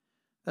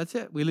 That's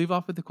it. We leave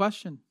off with the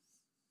question.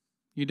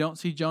 You don't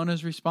see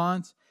Jonah's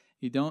response.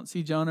 You don't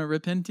see Jonah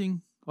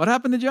repenting. What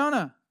happened to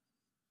Jonah?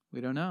 We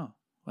don't know.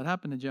 What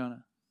happened to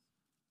Jonah?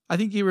 I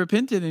think he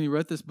repented and he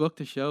wrote this book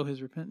to show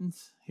his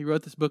repentance. He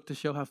wrote this book to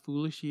show how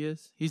foolish he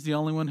is. He's the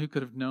only one who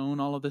could have known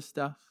all of this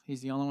stuff.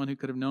 He's the only one who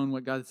could have known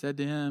what God said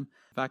to him.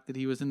 The fact that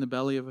he was in the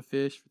belly of a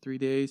fish for 3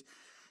 days.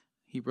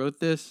 He wrote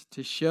this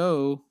to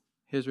show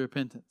his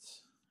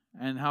repentance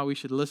and how we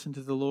should listen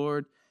to the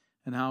Lord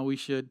and how we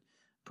should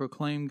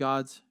proclaim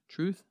God's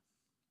truth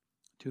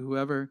to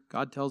whoever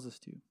God tells us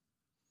to.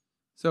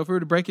 So if we were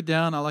to break it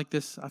down, I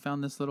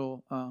found this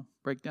little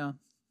breakdown.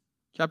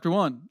 Chapter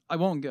 1, I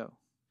won't go.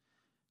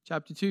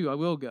 Chapter 2, I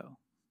will go.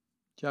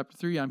 Chapter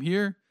 3, I'm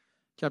here.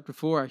 Chapter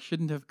 4, I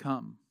shouldn't have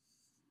come.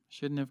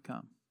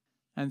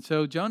 And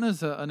so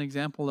Jonah's an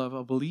example of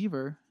a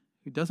believer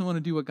who doesn't want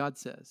to do what God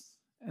says.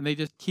 And they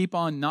just keep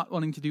on not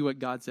wanting to do what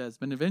God says.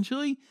 But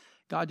eventually,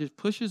 God just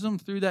pushes them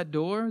through that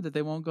door that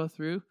they won't go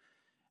through.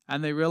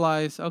 And they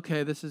realize,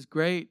 okay, this is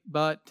great,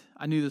 but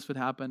I knew this would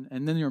happen.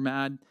 And then you're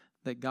mad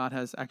that God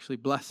has actually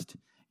blessed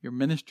your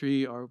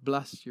ministry or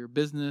blessed your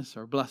business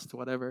or blessed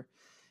whatever.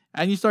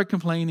 And you start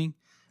complaining.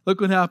 Look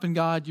what happened,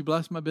 God. You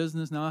blessed my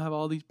business. Now I have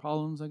all these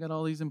problems. I got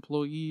all these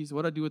employees.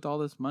 What do I do with all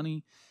this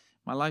money?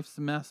 My life's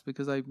a mess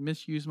because I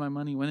misused my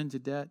money, went into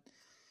debt.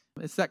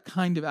 It's that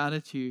kind of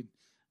attitude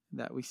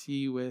that we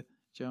see with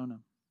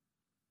Jonah.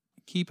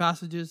 Key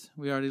passages,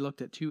 we already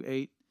looked at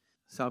 2:8.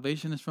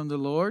 Salvation is from the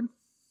Lord.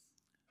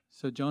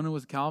 So Jonah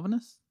was a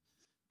Calvinist.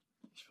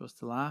 You're supposed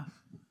to laugh.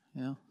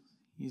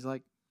 He's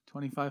like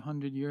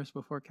 2,500 years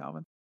before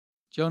Calvin.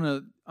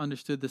 Jonah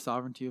understood the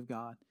sovereignty of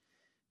God.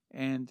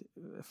 And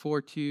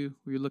 4:2,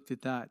 we looked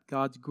at that.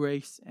 God's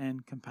grace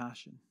and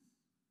compassion.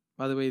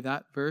 By the way,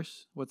 that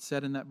verse, what's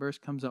said in that verse,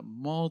 comes up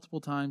multiple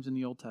times in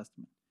the Old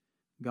Testament.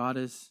 God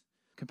is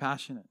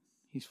compassionate.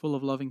 He's full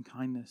of loving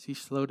kindness.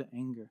 He's slow to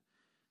anger.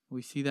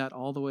 We see that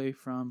all the way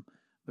from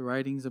the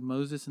writings of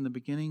Moses in the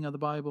beginning of the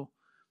Bible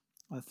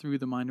through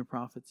the minor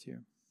prophets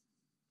here.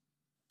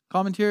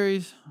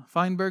 Commentaries,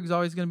 Feinberg's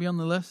always going to be on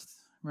the list.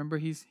 Remember,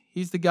 he's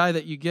the guy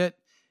that you get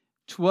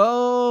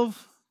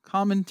 12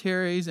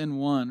 commentaries in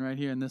one right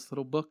here in this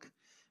little book.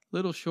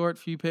 Little short,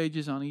 few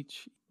pages on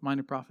each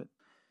minor prophet.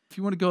 If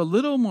you want to go a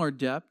little more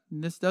depth,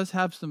 and this does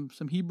have some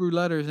Hebrew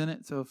letters in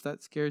it, so if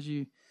that scares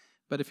you,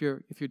 but if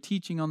you're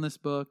teaching on this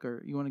book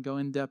or you want to go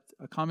in depth,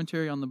 a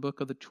commentary on the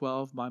Book of the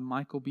 12 by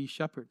Michael B.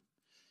 Shepard.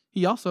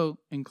 He also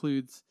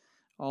includes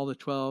all the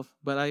 12,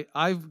 but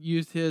I've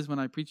used his when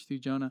I preached through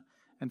Jonah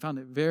and found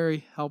it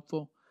very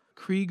helpful.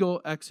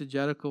 Kriegel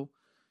exegetical.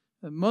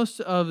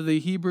 Most of the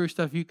Hebrew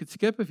stuff you could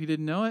skip if you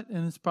didn't know it,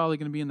 and it's probably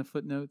going to be in the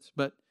footnotes.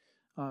 But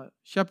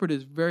Shepard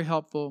is very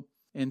helpful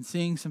in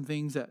seeing some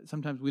things that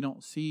sometimes we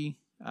don't see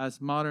as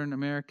modern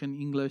American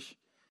English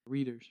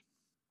readers.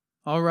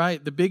 All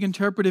right, the big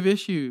interpretive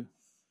issue.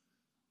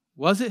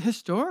 Was it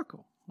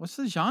historical? What's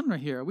the genre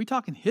here? Are we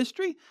talking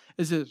history?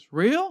 Is this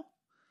real?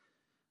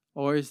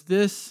 Or is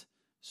this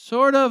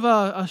sort of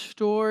a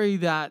story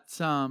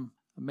that's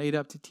made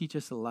up to teach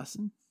us a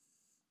lesson?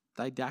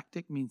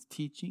 Didactic means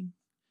teaching.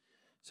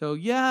 So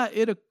yeah,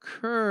 it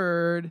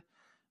occurred,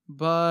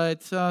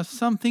 but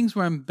some things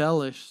were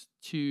embellished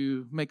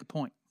to make a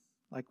point.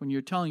 Like when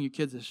you're telling your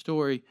kids a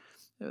story,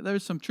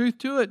 There's some truth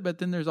to it, but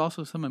then there's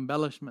also some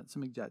embellishment,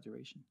 some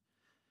exaggeration.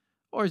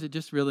 Or is it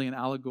just really an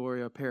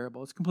allegory or a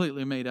parable? It's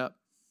completely made up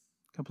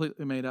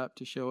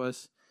to show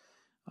us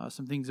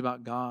some things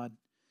about God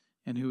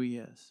and who He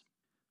is.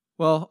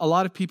 Well, a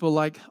lot of people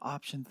like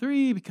option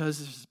 3 because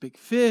there's this big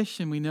fish,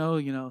 and we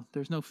know,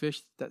 there's no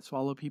fish that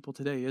swallow people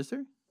today, is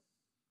there?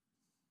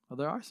 Well,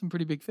 there are some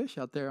pretty big fish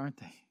out there, aren't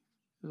they?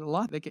 There's a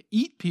lot. They can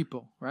eat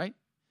people, right?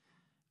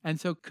 And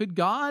so could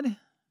God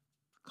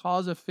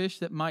cause a fish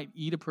that might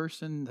eat a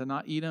person to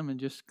not eat them and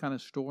just kind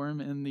of store him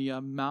in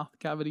the mouth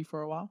cavity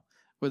for a while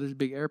where there's a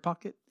big air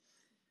pocket?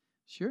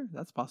 Sure,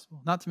 that's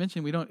possible. Not to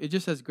mention, it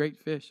just says great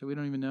fish, so we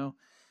don't even know,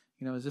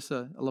 is this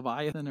a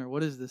Leviathan or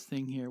what is this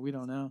thing here? We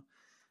don't know.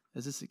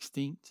 Is this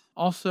extinct?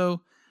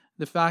 Also,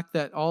 the fact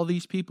that all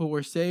these people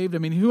were saved. I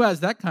mean, who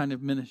has that kind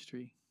of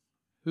ministry?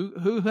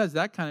 Who has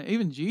that kind of,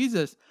 even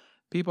Jesus,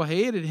 people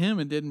hated him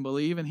and didn't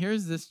believe. And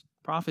here's this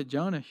prophet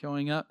Jonah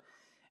showing up.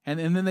 And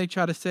then they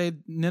try to say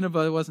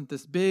Nineveh wasn't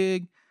this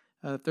big.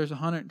 If there's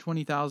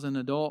 120,000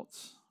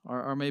 adults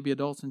or maybe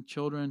adults and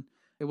children,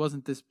 it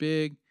wasn't this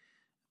big.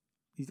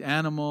 These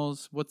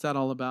animals, what's that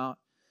all about?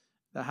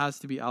 That has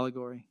to be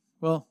allegory.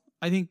 Well,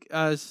 I think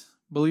as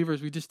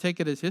believers, we just take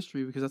it as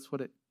history because that's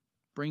what it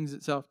brings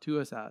itself to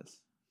us as.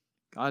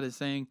 God is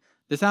saying,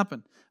 this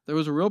happened. There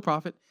was a real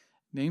prophet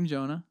named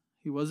Jonah.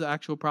 He was the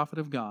actual prophet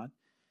of God.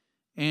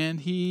 And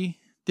he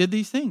did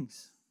these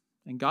things.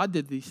 And God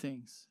did these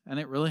things. And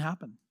it really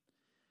happened.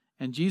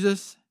 And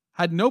Jesus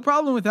had no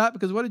problem with that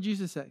because what did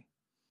Jesus say?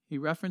 He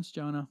referenced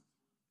Jonah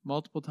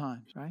multiple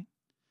times, right?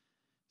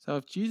 So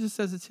if Jesus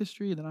says it's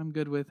history, then I'm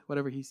good with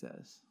whatever he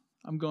says.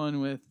 I'm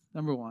going with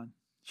number 1.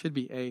 Should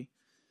be A.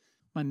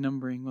 My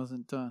numbering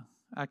wasn't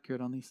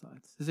accurate on these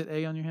slides. Is it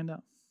A on your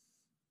handout?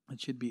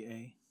 It should be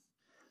A.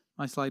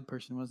 My slide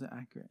person wasn't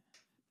accurate.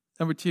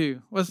 Number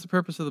 2, what's the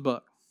purpose of the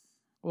book?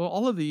 Well,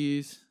 all of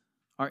these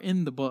are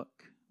in the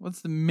book.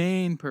 What's the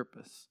main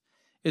purpose?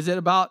 Is it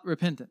about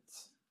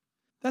repentance?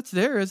 That's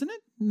there, isn't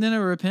it?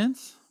 Nineveh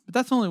repents. But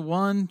that's only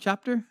one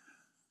chapter.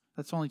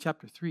 That's only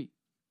chapter 3.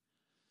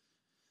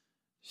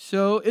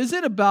 So is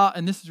it about,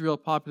 and this is real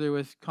popular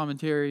with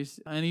commentaries,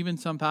 and even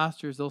some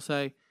pastors, they'll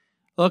say,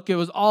 look, it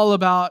was all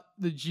about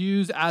the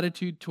Jews'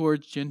 attitude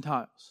towards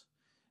Gentiles.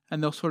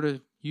 And they'll sort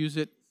of use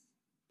it,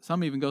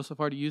 some even go so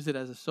far to use it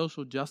as a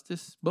social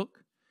justice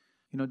book.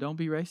 Don't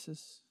be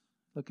racist.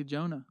 Look at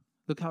Jonah.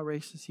 Look how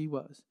racist he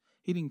was.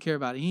 He didn't care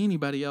about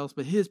anybody else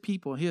but his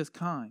people, his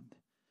kind.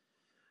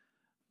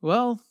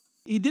 Well,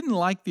 he didn't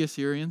like the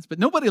Assyrians, but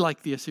nobody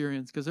liked the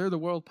Assyrians because they're the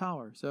world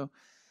power. So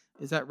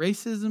is that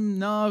racism?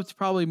 No, it's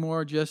probably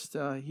more just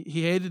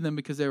he hated them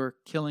because they were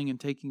killing and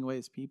taking away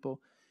his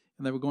people,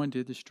 and they were going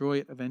to destroy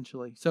it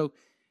eventually. So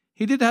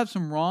he did have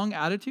some wrong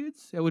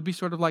attitudes. It would be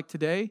sort of like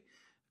today,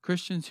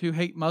 Christians who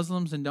hate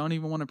Muslims and don't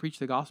even want to preach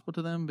the gospel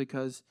to them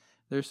because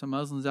there's some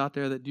Muslims out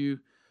there that do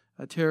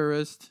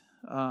terrorist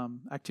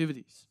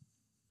activities.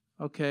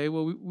 Okay,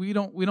 well, we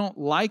don't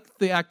like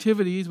the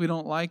activities, we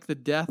don't like the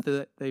death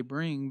that they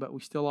bring, but we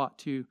still ought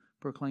to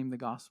proclaim the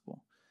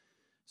gospel.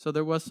 So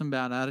there was some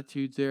bad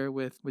attitudes there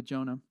with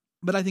Jonah.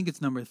 But I think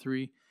it's number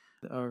 3,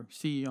 or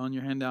C on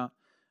your handout,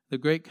 the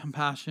great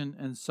compassion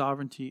and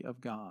sovereignty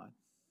of God.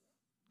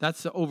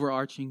 That's the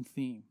overarching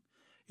theme.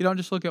 You don't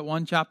just look at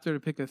one chapter to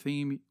pick a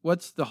theme.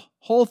 What's the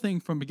whole thing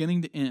from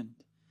beginning to end?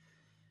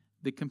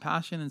 The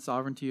compassion and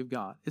sovereignty of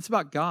God. It's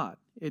about God.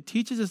 It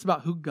teaches us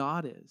about who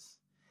God is.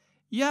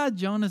 Yeah,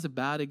 Jonah's a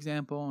bad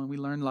example, and we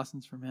learn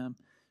lessons from him,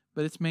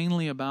 but it's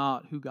mainly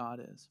about who God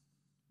is.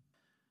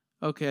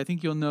 Okay, I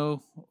think you'll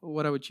know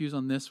what I would choose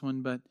on this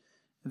one, but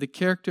the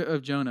character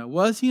of Jonah.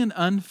 Was he an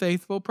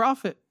unfaithful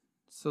prophet?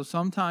 So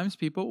sometimes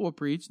people will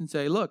preach and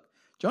say, look,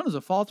 Jonah's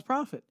a false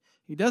prophet.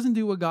 He doesn't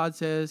do what God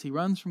says. He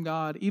runs from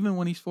God. Even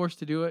when he's forced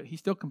to do it, he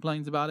still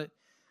complains about it.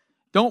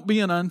 Don't be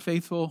an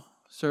unfaithful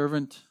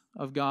servant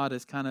of God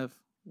is kind of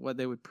what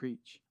they would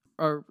preach.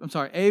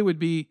 A would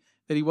be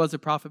that he was a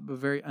prophet but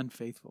very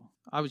unfaithful.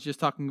 I was just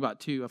talking about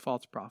 2, a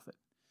false prophet.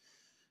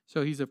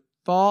 So he's a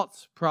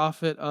false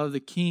prophet of the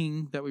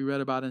king that we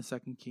read about in 2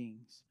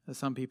 Kings, as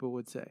some people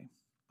would say.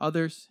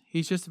 Others,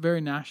 he's just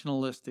very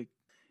nationalistic.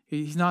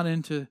 He's not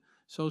into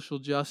social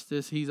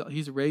justice. He's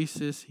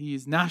racist.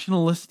 He's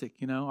nationalistic.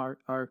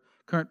 Our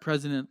current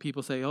president,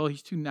 people say, oh,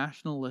 he's too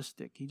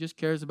nationalistic. He just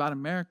cares about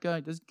America.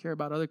 He doesn't care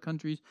about other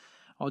countries.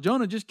 Oh,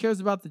 Jonah just cares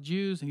about the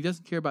Jews, and he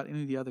doesn't care about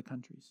any of the other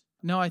countries.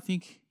 No, I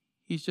think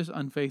he's just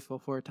unfaithful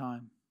for a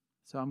time.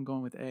 So I'm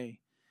going with A.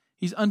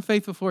 He's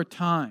unfaithful for a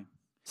time.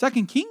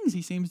 2 Kings,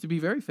 he seems to be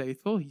very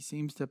faithful. He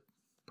seems to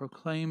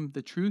proclaim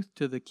the truth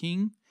to the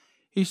king.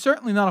 He's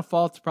certainly not a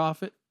false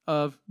prophet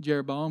of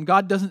Jeroboam.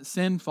 God doesn't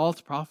send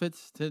false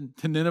prophets to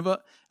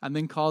Nineveh and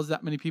then cause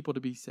that many people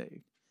to be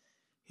saved.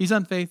 He's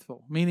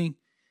unfaithful, meaning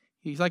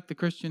he's like the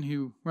Christian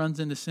who runs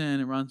into sin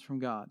and runs from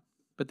God.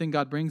 But then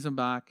God brings them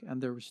back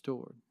and they're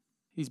restored.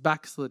 He's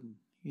backslidden.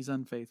 He's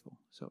unfaithful.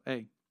 So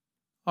A.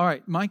 All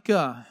right,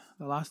 Micah.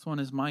 The last one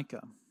is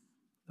Micah,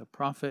 the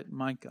prophet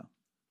Micah.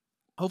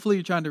 Hopefully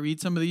you're trying to read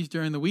some of these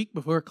during the week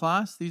before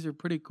class. These are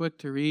pretty quick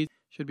to read.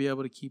 Should be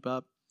able to keep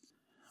up.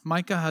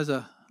 Micah has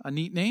a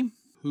neat name.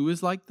 Who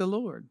is like the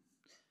Lord?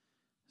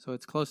 So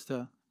it's close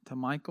to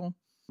Michael.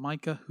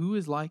 Micah, who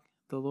is like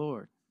the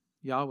Lord?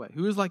 Yahweh.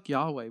 Who is like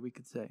Yahweh, we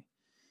could say.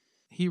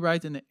 He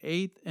writes in the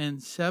 8th and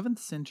 7th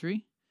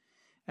century,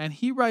 and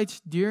he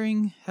writes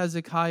during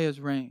Hezekiah's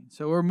reign.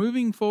 So we're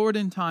moving forward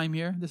in time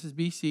here. This is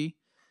BC,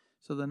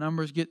 so the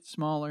numbers get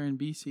smaller in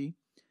BC.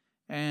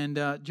 And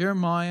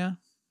Jeremiah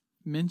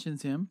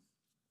mentions him.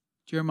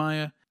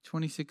 Jeremiah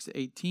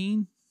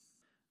 26:18.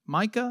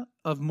 Micah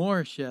of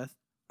Moresheth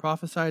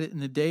prophesied it in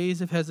the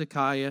days of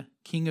Hezekiah,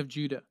 king of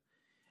Judah.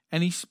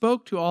 And he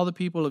spoke to all the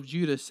people of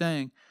Judah,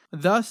 saying,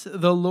 Thus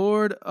the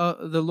Lord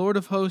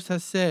of hosts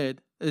has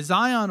said,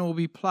 Zion will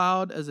be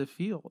plowed as a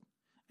field,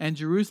 and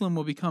Jerusalem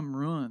will become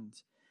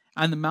ruins,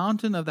 and the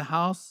mountain of the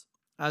house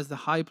as the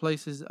high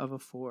places of a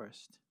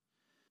forest.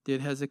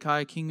 Did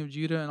Hezekiah, king of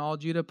Judah, and all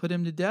Judah put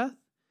him to death?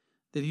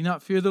 Did he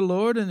not fear the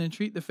Lord and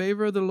entreat the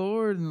favor of the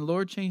Lord, and the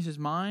Lord changed his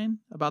mind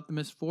about the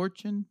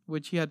misfortune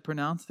which he had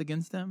pronounced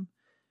against them?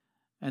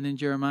 And then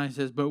Jeremiah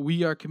says, But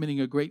we are committing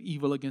a great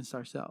evil against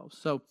ourselves.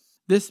 So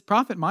this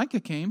prophet Micah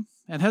came,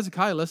 and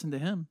Hezekiah listened to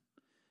him.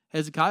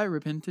 Hezekiah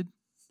repented.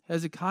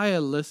 Hezekiah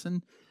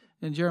listened.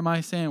 And Jeremiah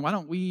is saying, why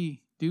don't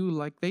we do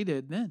like they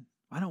did then?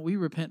 Why don't we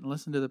repent and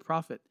listen to the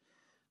prophet,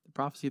 the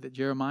prophecy that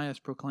Jeremiah is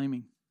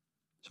proclaiming?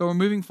 So we're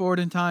moving forward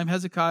in time.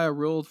 Hezekiah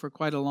ruled for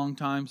quite a long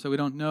time, so we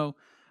don't know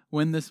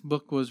when this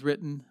book was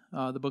written,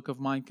 the book of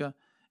Micah,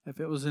 if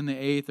it was in the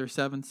 8th or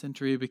 7th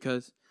century,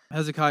 because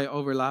Hezekiah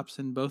overlaps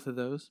in both of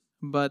those.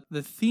 But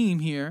the theme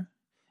here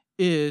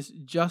is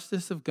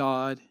justice of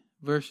God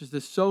versus the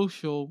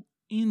social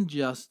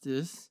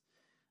injustice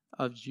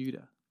of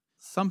Judah.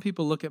 Some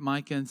people look at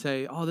Micah and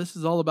say, oh, this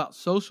is all about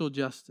social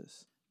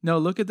justice. No,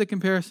 look at the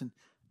comparison.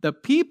 The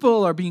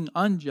people are being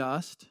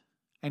unjust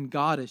and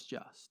God is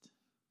just.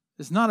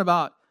 It's not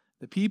about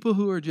the people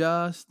who are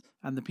just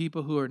and the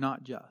people who are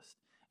not just.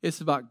 It's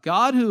about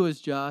God who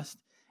is just,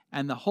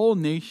 and the whole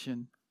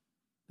nation,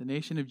 the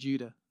nation of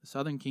Judah, the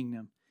southern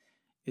kingdom,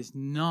 is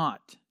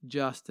not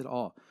just at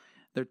all.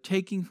 They're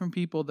taking from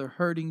people, they're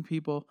hurting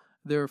people,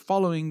 they're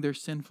following their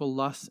sinful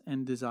lusts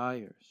and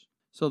desires.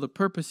 So the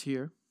purpose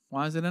here,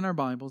 why is it in our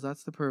Bibles?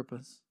 That's the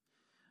purpose.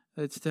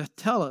 It's to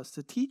tell us,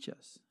 to teach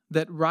us,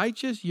 that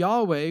righteous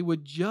Yahweh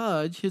would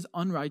judge his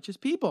unrighteous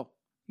people.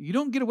 You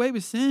don't get away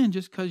with sin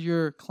just because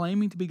you're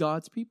claiming to be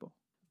God's people.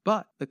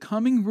 But the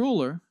coming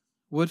ruler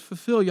would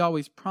fulfill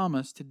Yahweh's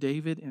promise to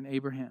David and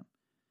Abraham.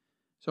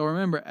 So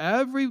remember,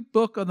 every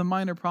book of the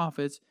minor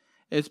prophets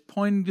is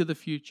pointing to the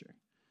future.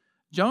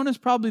 Jonah's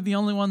probably the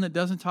only one that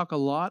doesn't talk a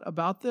lot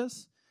about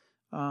this.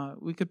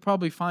 We could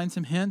probably find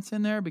some hints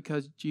in there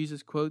because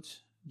Jesus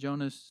quotes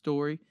Jonah's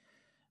story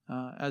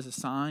as a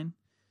sign.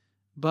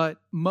 But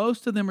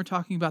most of them are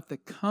talking about the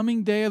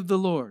coming day of the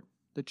Lord,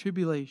 the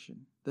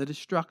tribulation, the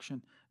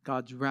destruction,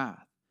 God's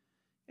wrath.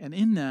 And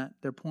in that,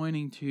 they're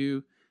pointing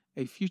to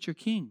a future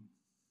king,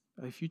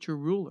 a future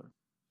ruler.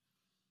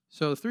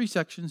 So 3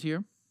 sections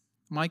here.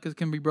 Micah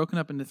can be broken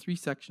up into 3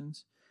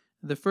 sections.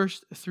 The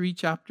first 3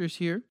 chapters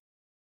here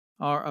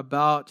are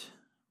about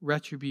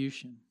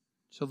retribution.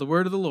 So the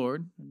word of the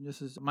Lord,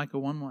 this is Micah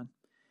 1:1.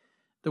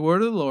 The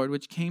word of the Lord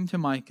which came to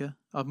Micah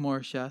of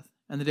Moresheth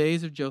in the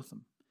days of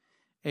Jotham,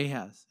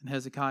 Ahaz, and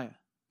Hezekiah,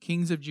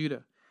 kings of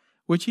Judah,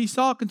 which he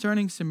saw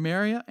concerning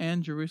Samaria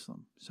and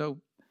Jerusalem.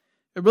 So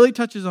it really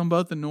touches on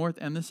both the north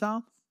and the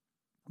south,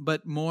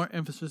 but more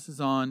emphasis is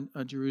on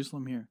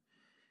Jerusalem here.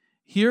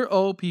 Hear,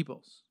 O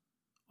peoples,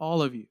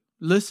 all of you.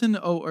 Listen,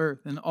 O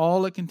earth, and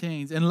all it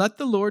contains, and let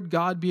the Lord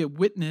God be a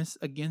witness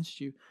against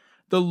you,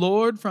 the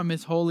Lord from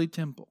his holy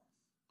temple.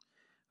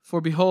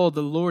 For behold,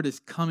 the Lord is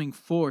coming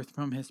forth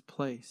from his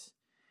place.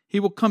 He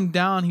will come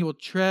down, he will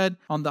tread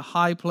on the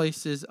high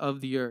places of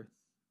the earth.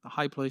 The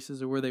high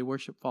places are where they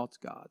worship false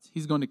gods.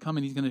 He's going to come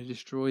and he's going to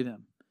destroy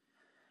them.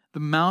 The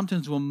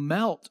mountains will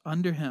melt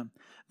under him.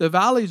 The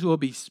valleys will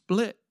be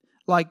split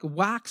like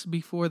wax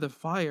before the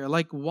fire,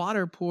 like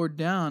water poured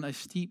down a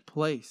steep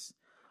place.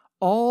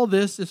 All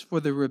this is for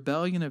the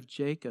rebellion of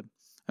Jacob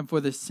and for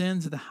the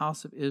sins of the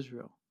house of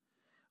Israel.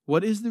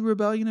 What is the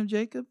rebellion of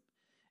Jacob?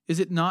 Is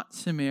it not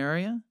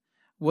Samaria?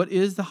 What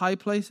is the high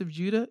place of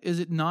Judah? Is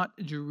it not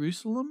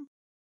Jerusalem?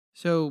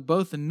 So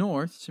both the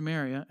north,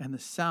 Samaria, and the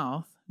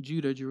south,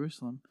 Judah,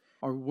 Jerusalem,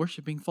 are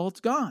worshiping false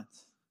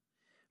gods.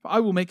 For I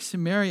will make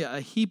Samaria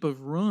a heap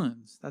of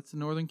ruins, that's the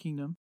northern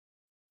kingdom,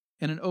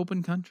 and an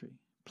open country,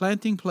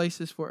 planting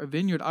places for a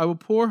vineyard. I will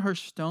pour her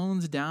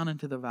stones down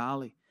into the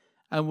valley,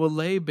 and will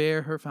lay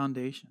bare her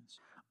foundations.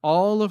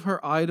 All of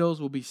her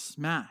idols will be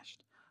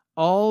smashed.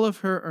 All of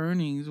her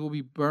earnings will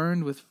be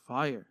burned with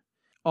fire.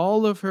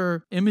 All of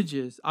her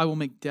images I will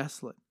make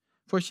desolate.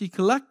 For she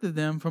collected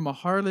them from a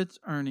harlot's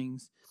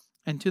earnings,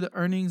 and to the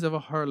earnings of a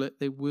harlot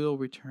they will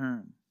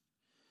return.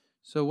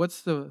 So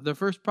what's the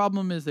first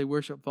problem is they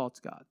worship false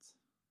gods.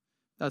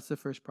 That's the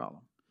first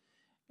problem.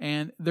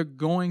 And they're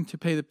going to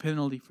pay the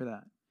penalty for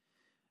that.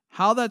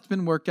 How that's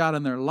been worked out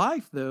in their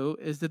life, though,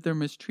 is that they're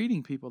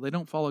mistreating people. They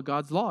don't follow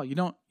God's law. You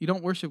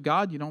don't worship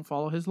God, you don't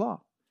follow his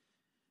law.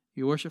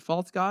 You worship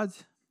false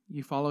gods,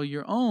 you follow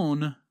your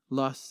own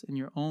lusts in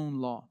your own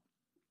law.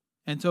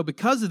 And so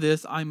because of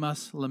this, I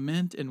must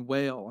lament and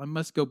wail. I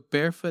must go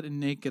barefoot and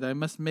naked. I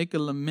must make a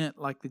lament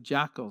like the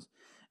jackals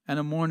and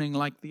a mourning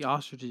like the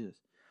ostriches.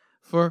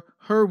 For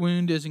her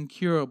wound is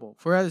incurable.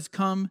 For it has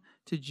come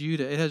to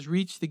Judah. It has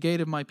reached the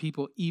gate of my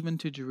people, even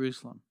to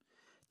Jerusalem.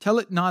 Tell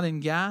it not in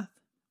Gath.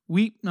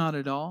 Weep not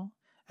at all.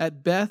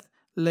 At Beth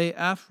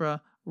Le'Ephra,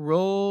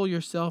 roll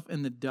yourself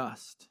in the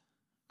dust.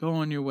 Go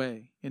on your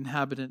way,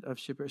 inhabitant of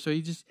Shipper. So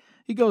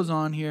he goes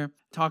on here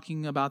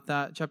talking about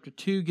that. Chapter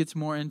 2 gets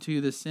more into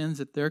the sins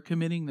that they're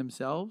committing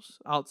themselves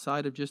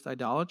outside of just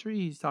idolatry.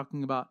 He's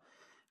talking about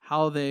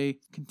how they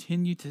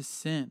continue to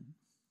sin.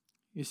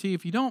 You see,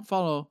 if you don't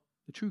follow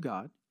the true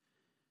God,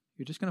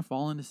 you're just going to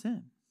fall into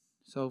sin.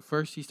 So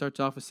first he starts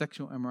off with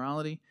sexual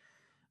immorality.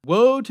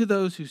 Woe to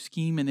those who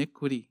scheme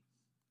iniquity,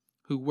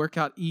 who work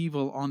out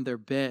evil on their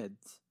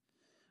beds.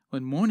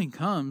 When morning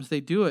comes,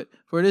 they do it,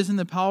 for it is in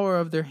the power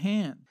of their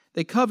hand.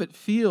 They covet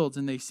fields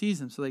and they seize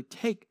them, so they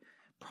take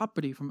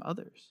property from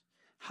others.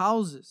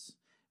 Houses,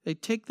 they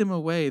take them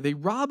away. They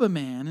rob a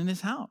man in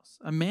his house,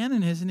 a man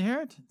in his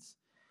inheritance.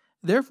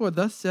 Therefore,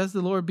 thus says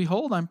the Lord,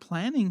 behold, I'm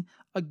planning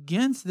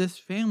against this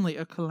family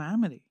a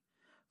calamity,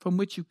 from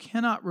which you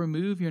cannot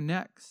remove your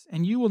necks,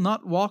 and you will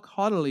not walk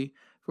haughtily,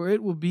 for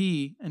it will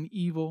be an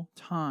evil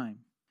time.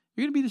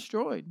 You're going to be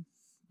destroyed.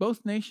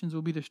 Both nations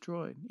will be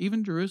destroyed.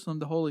 Even Jerusalem,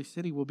 the holy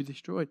city, will be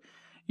destroyed.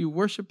 You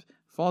worship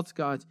false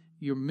gods.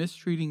 You're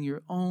mistreating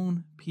your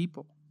own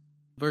people.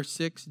 Verse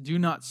 6, do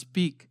not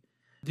speak.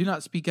 Do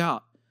not speak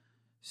out.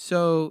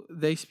 So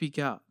they speak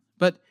out.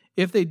 But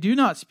if they do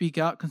not speak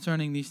out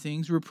concerning these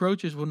things,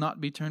 reproaches will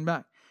not be turned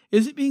back.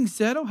 Is it being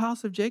said, O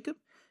house of Jacob?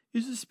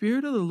 Is the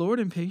Spirit of the Lord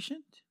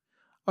impatient?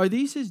 Are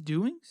these his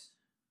doings?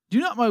 Do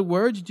not my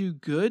words do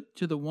good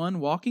to the one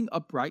walking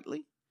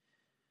uprightly?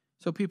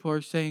 So people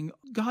are saying,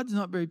 God's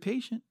not very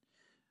patient.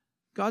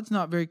 God's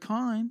not very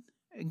kind.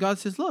 And God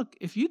says, look,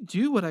 if you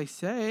do what I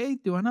say,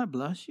 do I not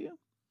bless you?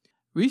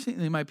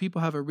 Recently, my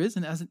people have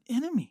arisen as an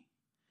enemy.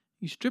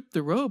 You strip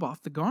the robe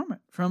off the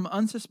garment from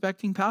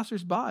unsuspecting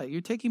passersby.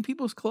 You're taking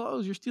people's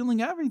clothes. You're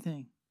stealing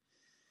everything.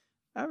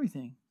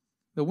 Everything.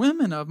 The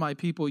women of my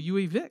people you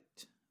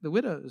evict, the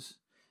widows.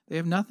 They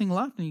have nothing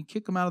left, and you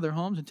kick them out of their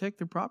homes and take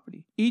their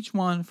property. Each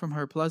one from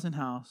her pleasant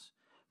house.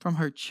 From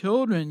her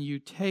children you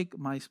take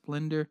my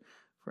splendor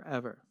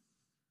forever.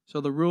 So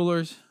the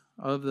rulers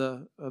of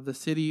the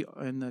city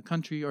and the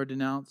country are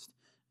denounced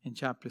in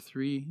chapter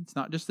 3. It's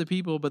not just the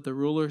people, but the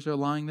rulers are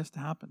allowing this to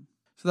happen.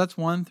 So that's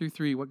 1 through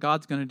 3, what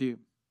God's going to do.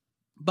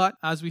 But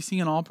as we see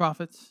in all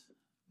prophets,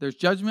 there's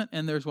judgment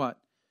and there's what?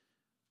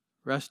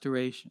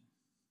 Restoration.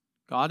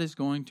 God is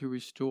going to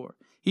restore.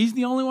 He's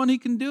the only one who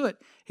can do it.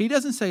 He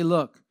doesn't say,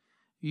 look,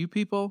 you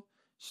people,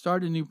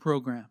 start a new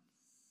program.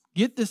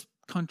 Get this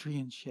country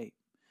in shape.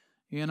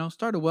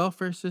 Start a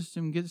welfare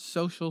system, get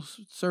social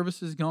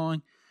services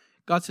going.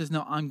 God says,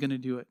 no, I'm going to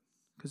do it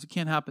because it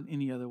can't happen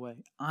any other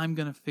way. I'm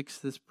going to fix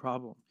this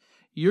problem.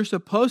 You're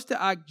supposed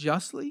to act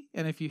justly,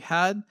 and if you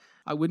had,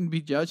 I wouldn't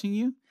be judging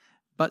you.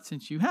 But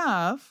since you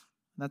have,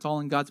 that's all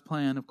in God's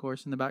plan, of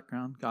course, in the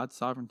background, God's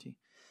sovereignty.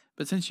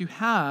 But since you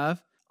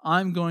have,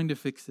 I'm going to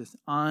fix this.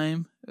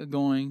 I'm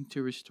going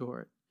to restore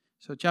it.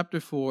 So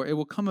chapter 4, it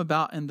will come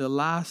about in the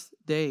last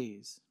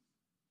days.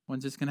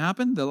 When's this going to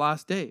happen? The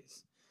last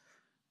days.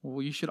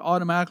 Well, you should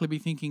automatically be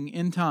thinking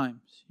end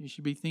times. You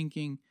should be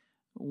thinking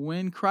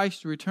when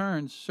Christ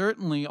returns,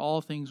 certainly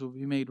all things will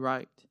be made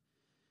right.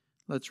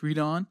 Let's read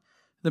on.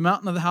 The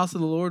mountain of the house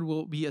of the Lord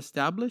will be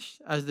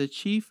established as the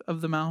chief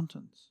of the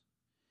mountains.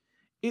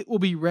 It will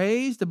be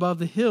raised above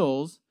the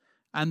hills,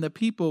 and the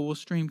people will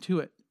stream to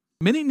it.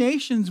 Many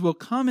nations will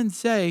come and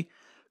say,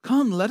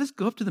 come, let us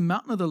go up to the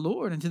mountain of the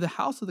Lord and to the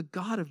house of the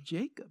God of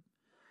Jacob,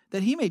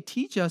 that he may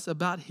teach us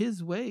about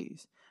his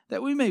ways,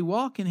 that we may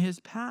walk in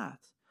his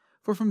paths.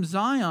 For from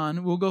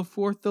Zion will go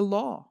forth the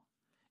law,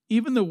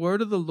 even the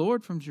word of the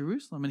Lord from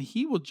Jerusalem, and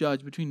he will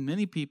judge between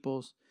many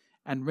peoples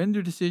and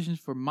render decisions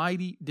for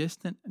mighty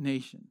distant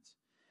nations.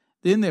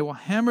 Then they will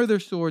hammer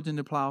their swords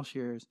into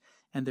plowshares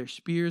and their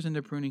spears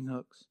into pruning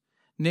hooks.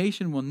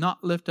 Nation will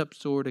not lift up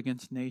sword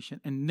against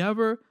nation, and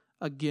never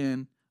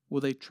again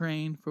will they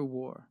train for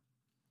war.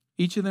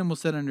 Each of them will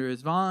sit under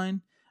his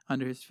vine,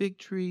 under his fig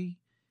tree,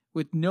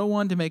 with no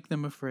one to make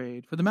them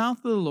afraid. For the mouth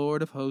of the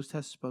Lord of hosts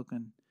has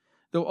spoken.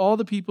 Though all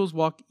the peoples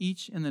walk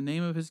each in the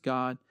name of his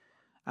God,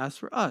 as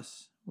for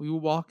us, we will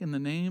walk in the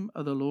name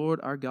of the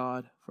Lord our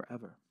God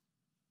forever.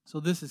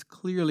 So this is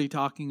clearly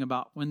talking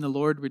about when the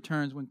Lord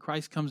returns, when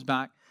Christ comes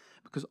back,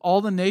 because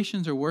all the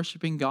nations are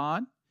worshiping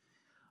God.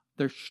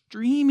 They're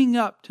streaming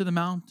up to the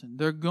mountain.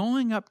 They're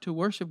going up to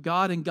worship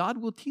God, and God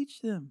will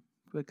teach them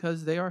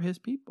because they are his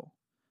people.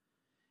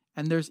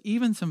 And there's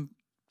even some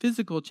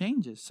physical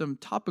changes, some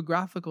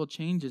topographical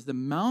changes. The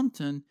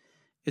mountain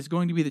is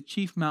going to be the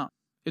chief mountain.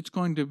 It's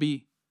going to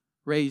be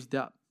raised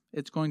up.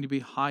 It's going to be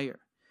higher.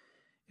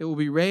 It will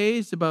be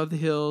raised above the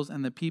hills,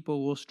 and the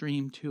people will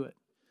stream to it.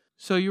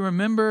 So you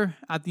remember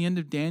at the end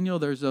of Daniel,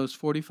 there's those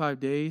 45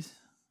 days.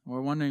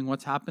 We're wondering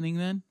what's happening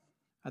then.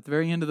 At the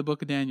very end of the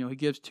book of Daniel, he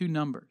gives 2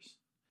 numbers.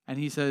 And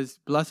he says,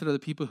 blessed are the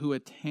people who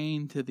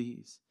attain to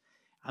these.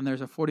 And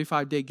there's a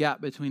 45-day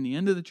gap between the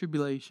end of the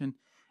tribulation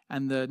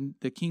and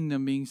the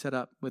kingdom being set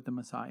up with the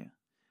Messiah.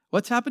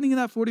 What's happening in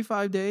that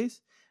 45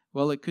 days?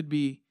 Well, it could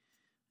be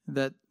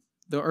that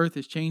the earth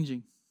is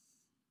changing.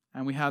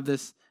 And we have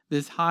this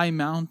high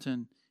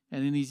mountain.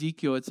 And in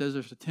Ezekiel, it says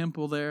there's a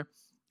temple there.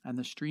 And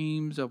the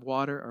streams of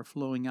water are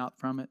flowing out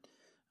from it.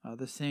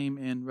 The same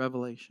in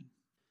Revelation.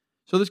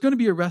 So there's going to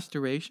be a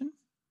restoration.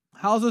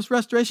 How's this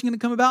restoration going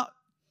to come about?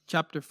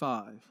 Chapter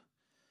 5.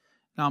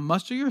 Now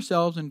muster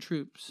yourselves in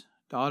troops,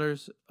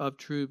 daughters of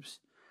troops.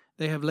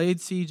 They have laid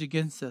siege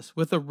against us.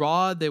 With a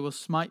rod they will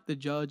smite the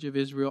judge of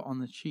Israel on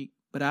the cheek.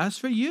 But as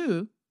for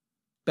you,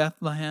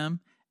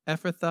 Bethlehem,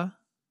 Ephrathah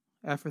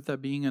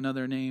being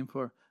another name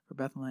for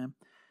Bethlehem,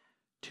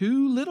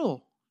 too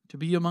little to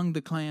be among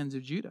the clans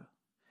of Judah.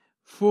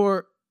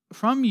 For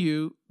from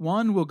you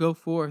one will go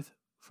forth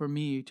for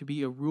me to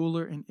be a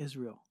ruler in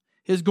Israel.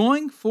 His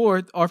going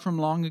forth are from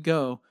long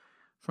ago,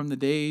 from the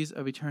days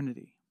of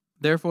eternity.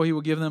 Therefore he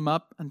will give them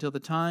up until the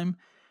time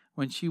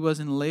when she was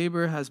in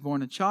labor has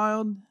borne a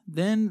child.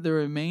 Then the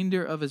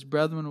remainder of his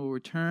brethren will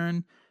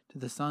return to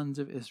the sons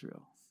of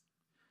Israel.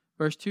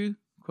 Verse 2,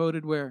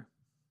 quoted where?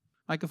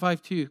 Micah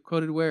 5:2,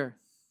 quoted where?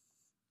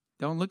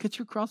 Don't look at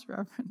your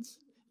cross-reference.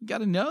 You got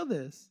to know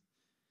this.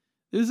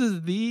 This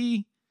is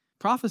the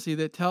prophecy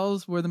that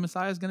tells where the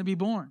Messiah is going to be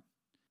born.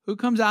 Who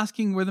comes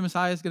asking where the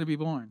Messiah is going to be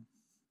born?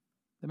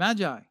 The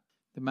Magi.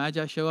 The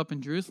Magi show up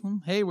in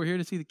Jerusalem. Hey, we're here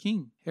to see the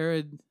king.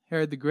 Herod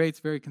the Great's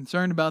very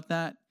concerned about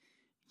that.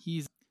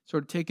 He's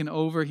sort of taken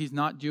over. He's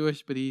not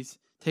Jewish, but he's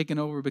taken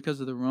over because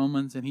of the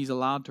Romans, and he's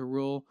allowed to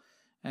rule.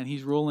 And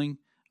he's ruling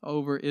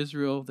over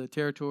Israel, the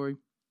territory,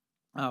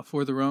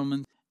 for the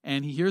Romans.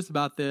 And he hears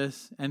about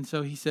this, and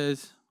so he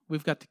says,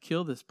 we've got to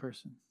kill this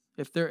person.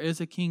 If there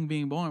is a king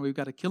being born, we've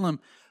got to kill him.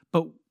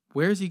 But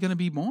where is he going to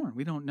be born?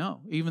 We don't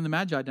know. Even the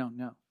Magi don't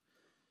know.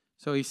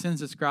 So he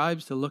sends the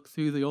scribes to look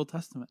through the Old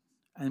Testament.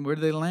 And where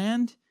do they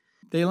land?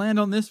 They land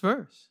on this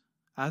verse.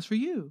 As for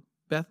you,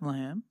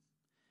 Bethlehem,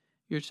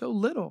 you're so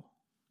little.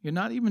 You're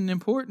not even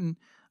important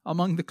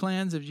among the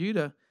clans of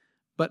Judah.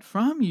 But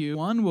from you,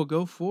 one will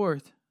go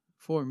forth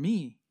for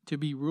me to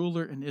be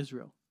ruler in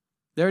Israel.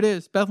 There it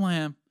is,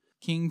 Bethlehem.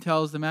 King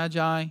tells the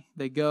Magi,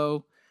 they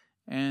go.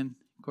 And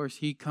of course,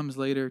 he comes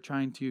later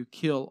trying to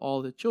kill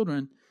all the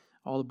children,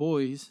 all the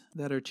boys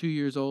that are 2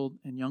 years old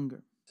and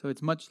younger. So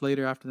it's much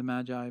later after the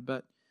Magi,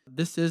 but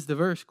this is the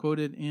verse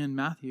quoted in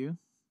Matthew.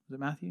 Was it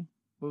Matthew?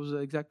 What was the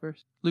exact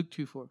verse? Luke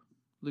 2:4.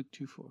 Luke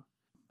 2:4.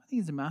 I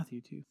think it's in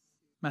Matthew 2.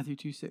 Matthew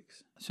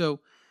 2:6. So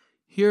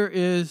here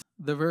is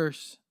the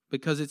verse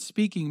because it's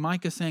speaking.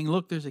 Micah saying,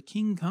 look, there's a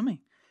king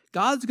coming.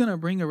 God's going to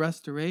bring a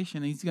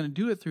restoration, and he's going to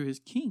do it through his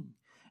king.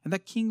 And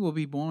that king will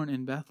be born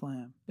in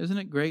Bethlehem. Isn't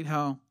it great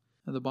how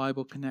the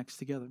Bible connects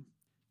together?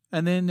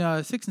 And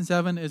then 6 and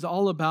 7 is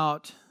all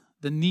about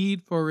the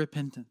need for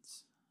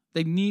repentance.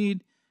 They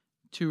need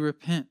to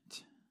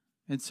repent.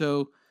 And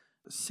so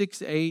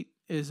 6:8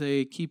 is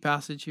a key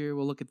passage here.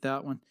 We'll look at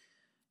that one.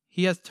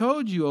 He has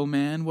told you, O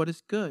man, what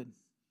is good.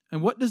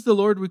 And what does the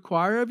Lord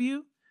require of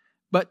you?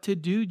 But to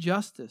do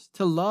justice,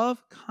 to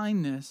love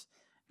kindness,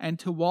 and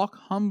to walk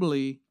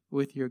humbly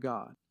with your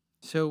God.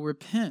 So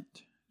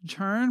repent,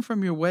 turn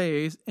from your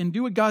ways, and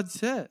do what God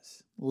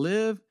says.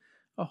 Live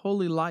a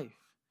holy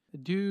life.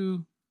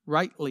 Do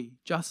rightly,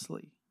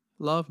 justly,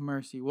 love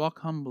mercy, walk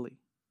humbly.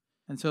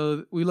 And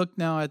so we look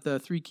now at the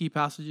three key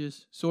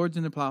passages, swords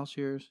into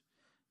plowshares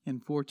in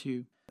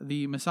 4:2,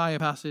 the Messiah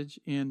passage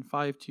in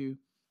 5:2,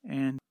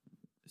 and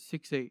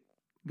 6:8.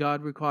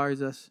 God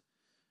requires us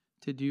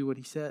to do what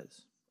he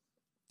says.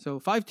 So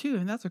 5:2,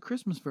 and that's a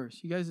Christmas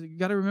verse. You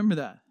got to remember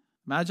that.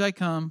 Magi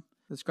come,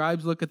 the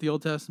scribes look at the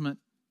Old Testament,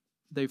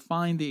 they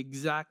find the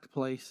exact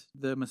place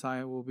the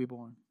Messiah will be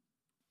born.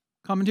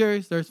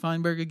 Commentaries, there's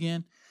Feinberg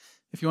again.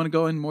 If you want to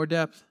go in more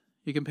depth,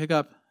 you can pick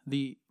up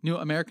the New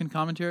American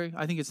Commentary.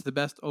 I think it's the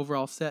best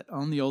overall set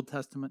on the Old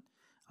Testament.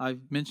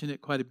 I've mentioned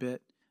it quite a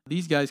bit.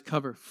 These guys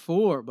cover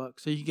 4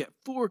 books, so you get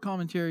 4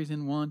 commentaries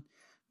in one: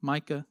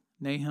 Micah,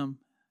 Nahum,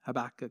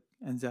 Habakkuk,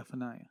 and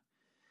Zephaniah.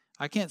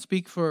 I can't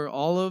speak for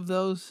all of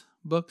those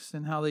books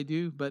and how they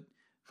do, but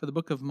for the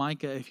book of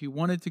Micah, if you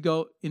wanted to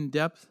go in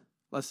depth,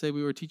 let's say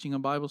we were teaching a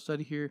Bible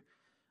study here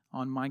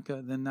on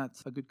Micah, then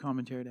that's a good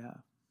commentary to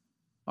have.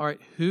 All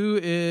right, who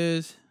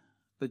is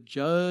the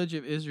judge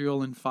of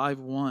Israel in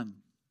 5:1?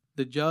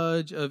 The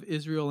judge of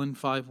Israel in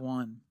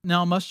 5:1.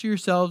 Now muster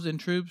yourselves in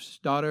troops,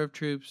 daughter of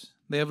troops.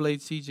 They have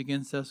laid siege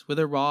against us. With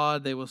a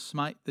rod they will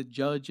smite the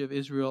judge of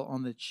Israel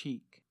on the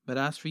cheek. But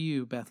as for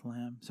you,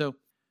 Bethlehem. So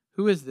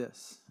who is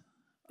this?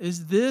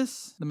 Is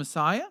this the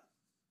Messiah?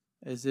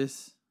 Is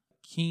this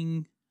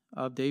king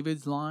of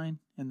David's line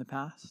in the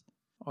past?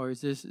 Or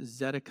is this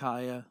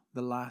Zedekiah,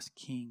 the last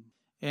king?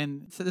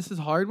 And so this is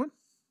a hard one.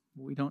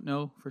 We don't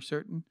know for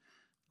certain.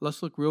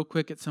 Let's look real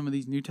quick at some of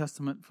these New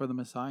Testament for the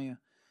Messiah.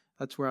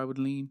 That's where I would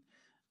lean.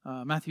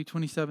 Matthew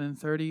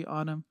 27:30,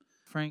 Autumn,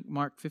 Frank,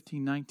 Mark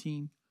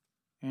 15:19,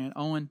 and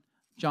Owen,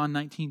 John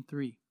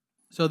 19:3.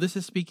 So this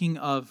is speaking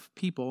of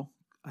people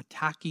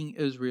attacking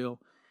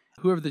Israel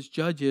whoever this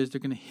judge is,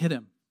 they're going to hit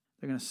him.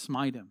 They're going to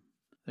smite him.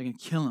 They're going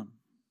to kill him.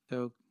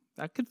 So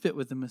that could fit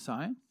with the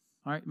Messiah.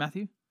 All right,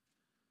 Matthew?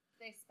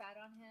 They spat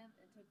on him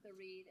and took the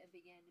reed and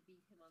began to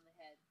beat him on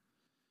the head.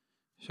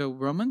 So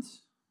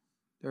Romans,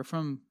 they're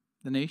from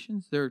the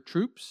nations. They're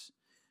troops.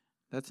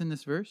 That's in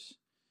this verse.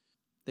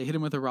 They hit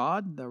him with a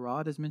rod. The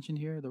rod is mentioned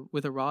here.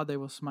 With a rod, they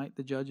will smite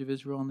the judge of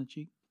Israel on the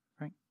cheek.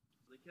 Right?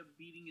 They kept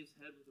beating his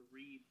head with a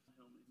reed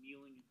on him and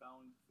kneeling and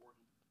bowing before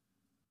him.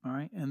 All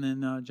right. And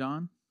then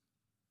John.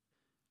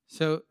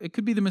 So it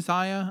could be the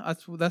Messiah.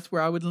 That's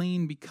where I would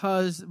lean,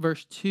 because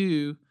verse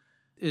 2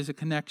 is a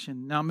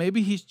connection. Now,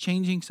 maybe he's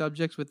changing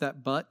subjects with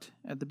that but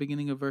at the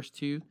beginning of verse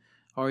 2,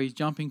 or he's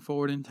jumping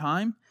forward in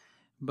time.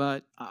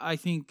 But I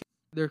think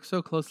they're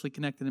so closely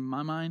connected in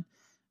my mind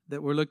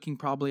that we're looking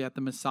probably at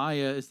the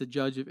Messiah as the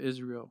judge of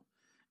Israel.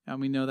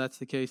 And we know that's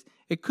the case.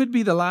 It could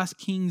be the last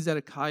king,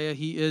 Zedekiah.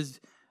 He is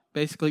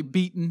basically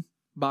beaten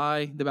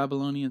by the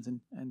Babylonians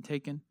and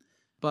taken.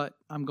 But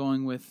I'm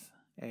going with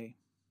A.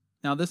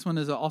 Now, this one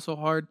is also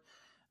hard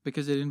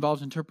because it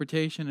involves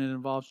interpretation and it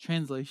involves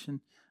translation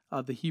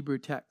of the Hebrew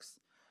text.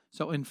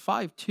 So in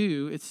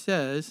 5:2, it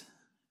says,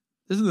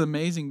 this is an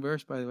amazing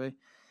verse, by the way.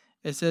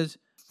 It says,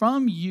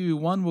 "From you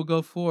one will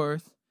go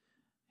forth.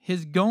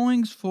 His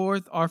goings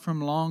forth are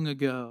from long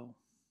ago."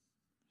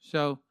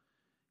 So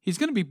he's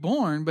going to be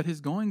born, but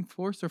his going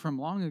forth are from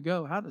long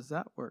ago. How does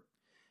that work?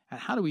 And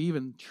how do we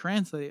even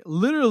translate it?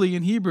 Literally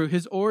in Hebrew,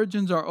 his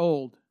origins are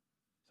old.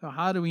 So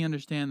how do we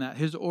understand that?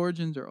 His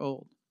origins are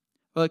old.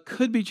 Well, it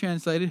could be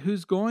translated,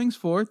 whose goings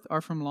forth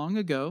are from long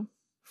ago,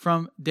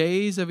 from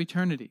days of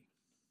eternity.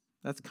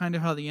 That's kind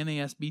of how the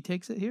NASB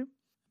takes it here.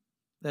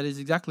 That is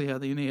exactly how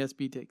the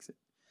NASB takes it.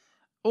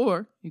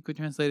 Or you could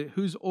translate it,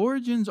 whose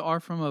origins are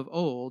from of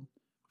old,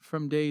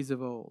 from days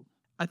of old.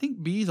 I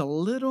think B is a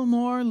little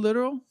more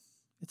literal.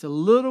 It's a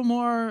little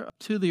more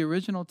to the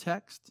original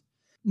text.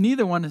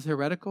 Neither one is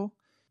heretical.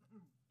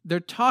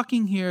 They're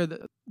talking here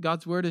that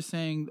God's word is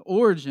saying the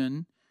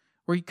origin,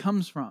 where he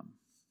comes from,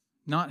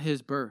 not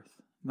his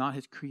birth, not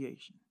his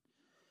creation.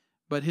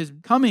 But his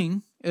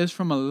coming is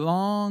from a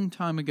long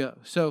time ago.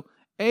 So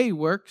A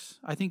works.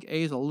 I think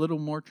A is a little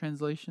more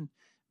translation.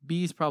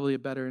 B is probably a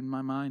better in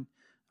my mind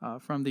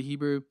from the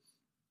Hebrew.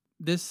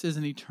 This is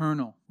an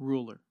eternal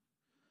ruler.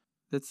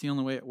 That's the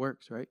only way it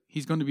works, right?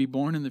 He's going to be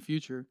born in the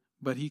future,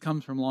 but he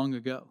comes from long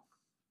ago.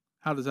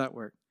 How does that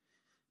work?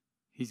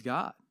 He's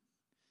God.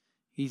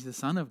 He's the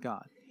Son of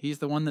God. He's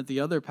the one that the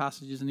other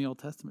passages in the Old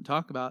Testament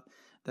talk about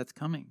that's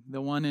coming.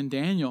 The one in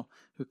Daniel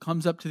who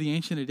comes up to the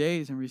Ancient of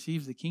Days and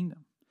receives the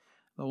kingdom.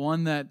 The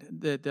one that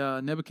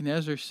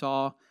Nebuchadnezzar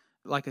saw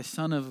like a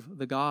son of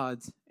the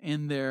gods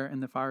in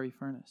the fiery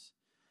furnace.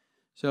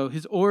 So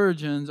his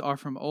origins are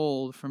from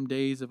old, from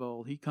days of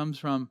old. He comes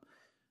from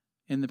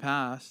in the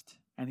past,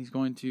 and he's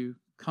going to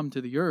come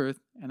to the earth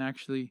and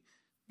actually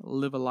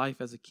live a life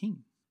as a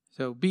king.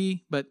 So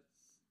B, but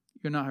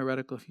you're not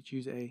heretical if you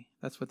choose A.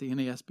 That's what the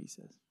NASB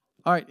says.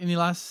 All right, any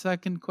last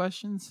second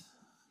questions?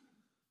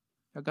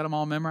 I've got them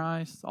all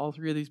memorized. All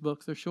three of these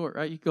books, they're short,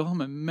 right? You go home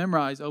and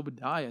memorize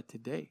Obadiah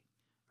today.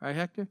 Right,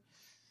 Hector?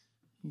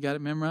 You got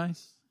it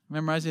memorized?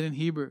 Memorize it in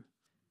Hebrew.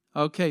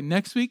 Okay,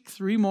 next week,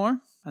 3 more.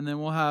 And then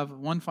we'll have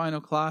one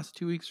final class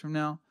 2 weeks from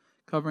now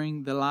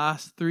covering the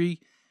last 3.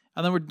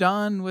 And then we're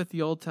done with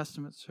the Old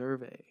Testament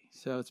survey.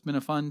 So it's been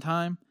a fun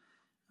time.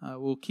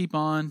 We'll keep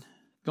on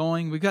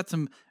going. We've got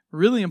some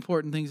really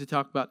important things to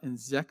talk about in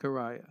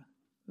Zechariah.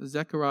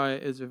 Zechariah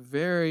is a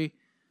very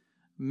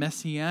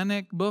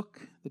messianic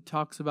book that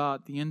talks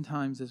about the end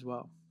times as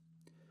well.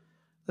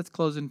 Let's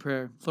close in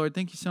prayer. Lord,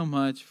 thank you so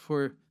much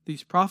for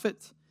these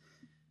prophets.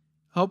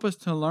 Help us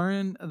to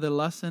learn the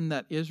lesson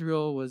that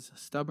Israel was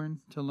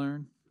stubborn to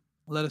learn.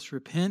 Let us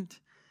repent.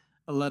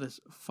 Let us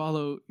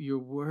follow your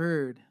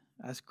word.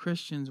 As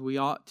Christians, we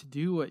ought to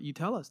do what you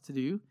tell us to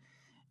do.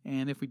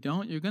 And if we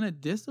don't, you're going to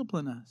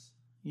discipline us.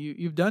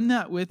 You've done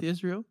that with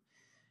Israel,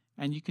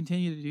 and you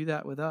continue to do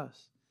that with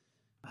us.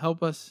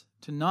 Help us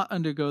to not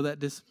undergo that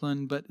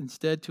discipline, but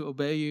instead to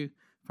obey you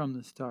from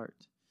the start.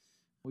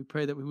 We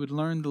pray that we would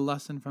learn the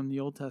lesson from the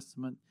Old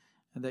Testament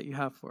and that you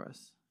have for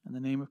us. In the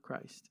name of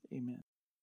Christ, amen.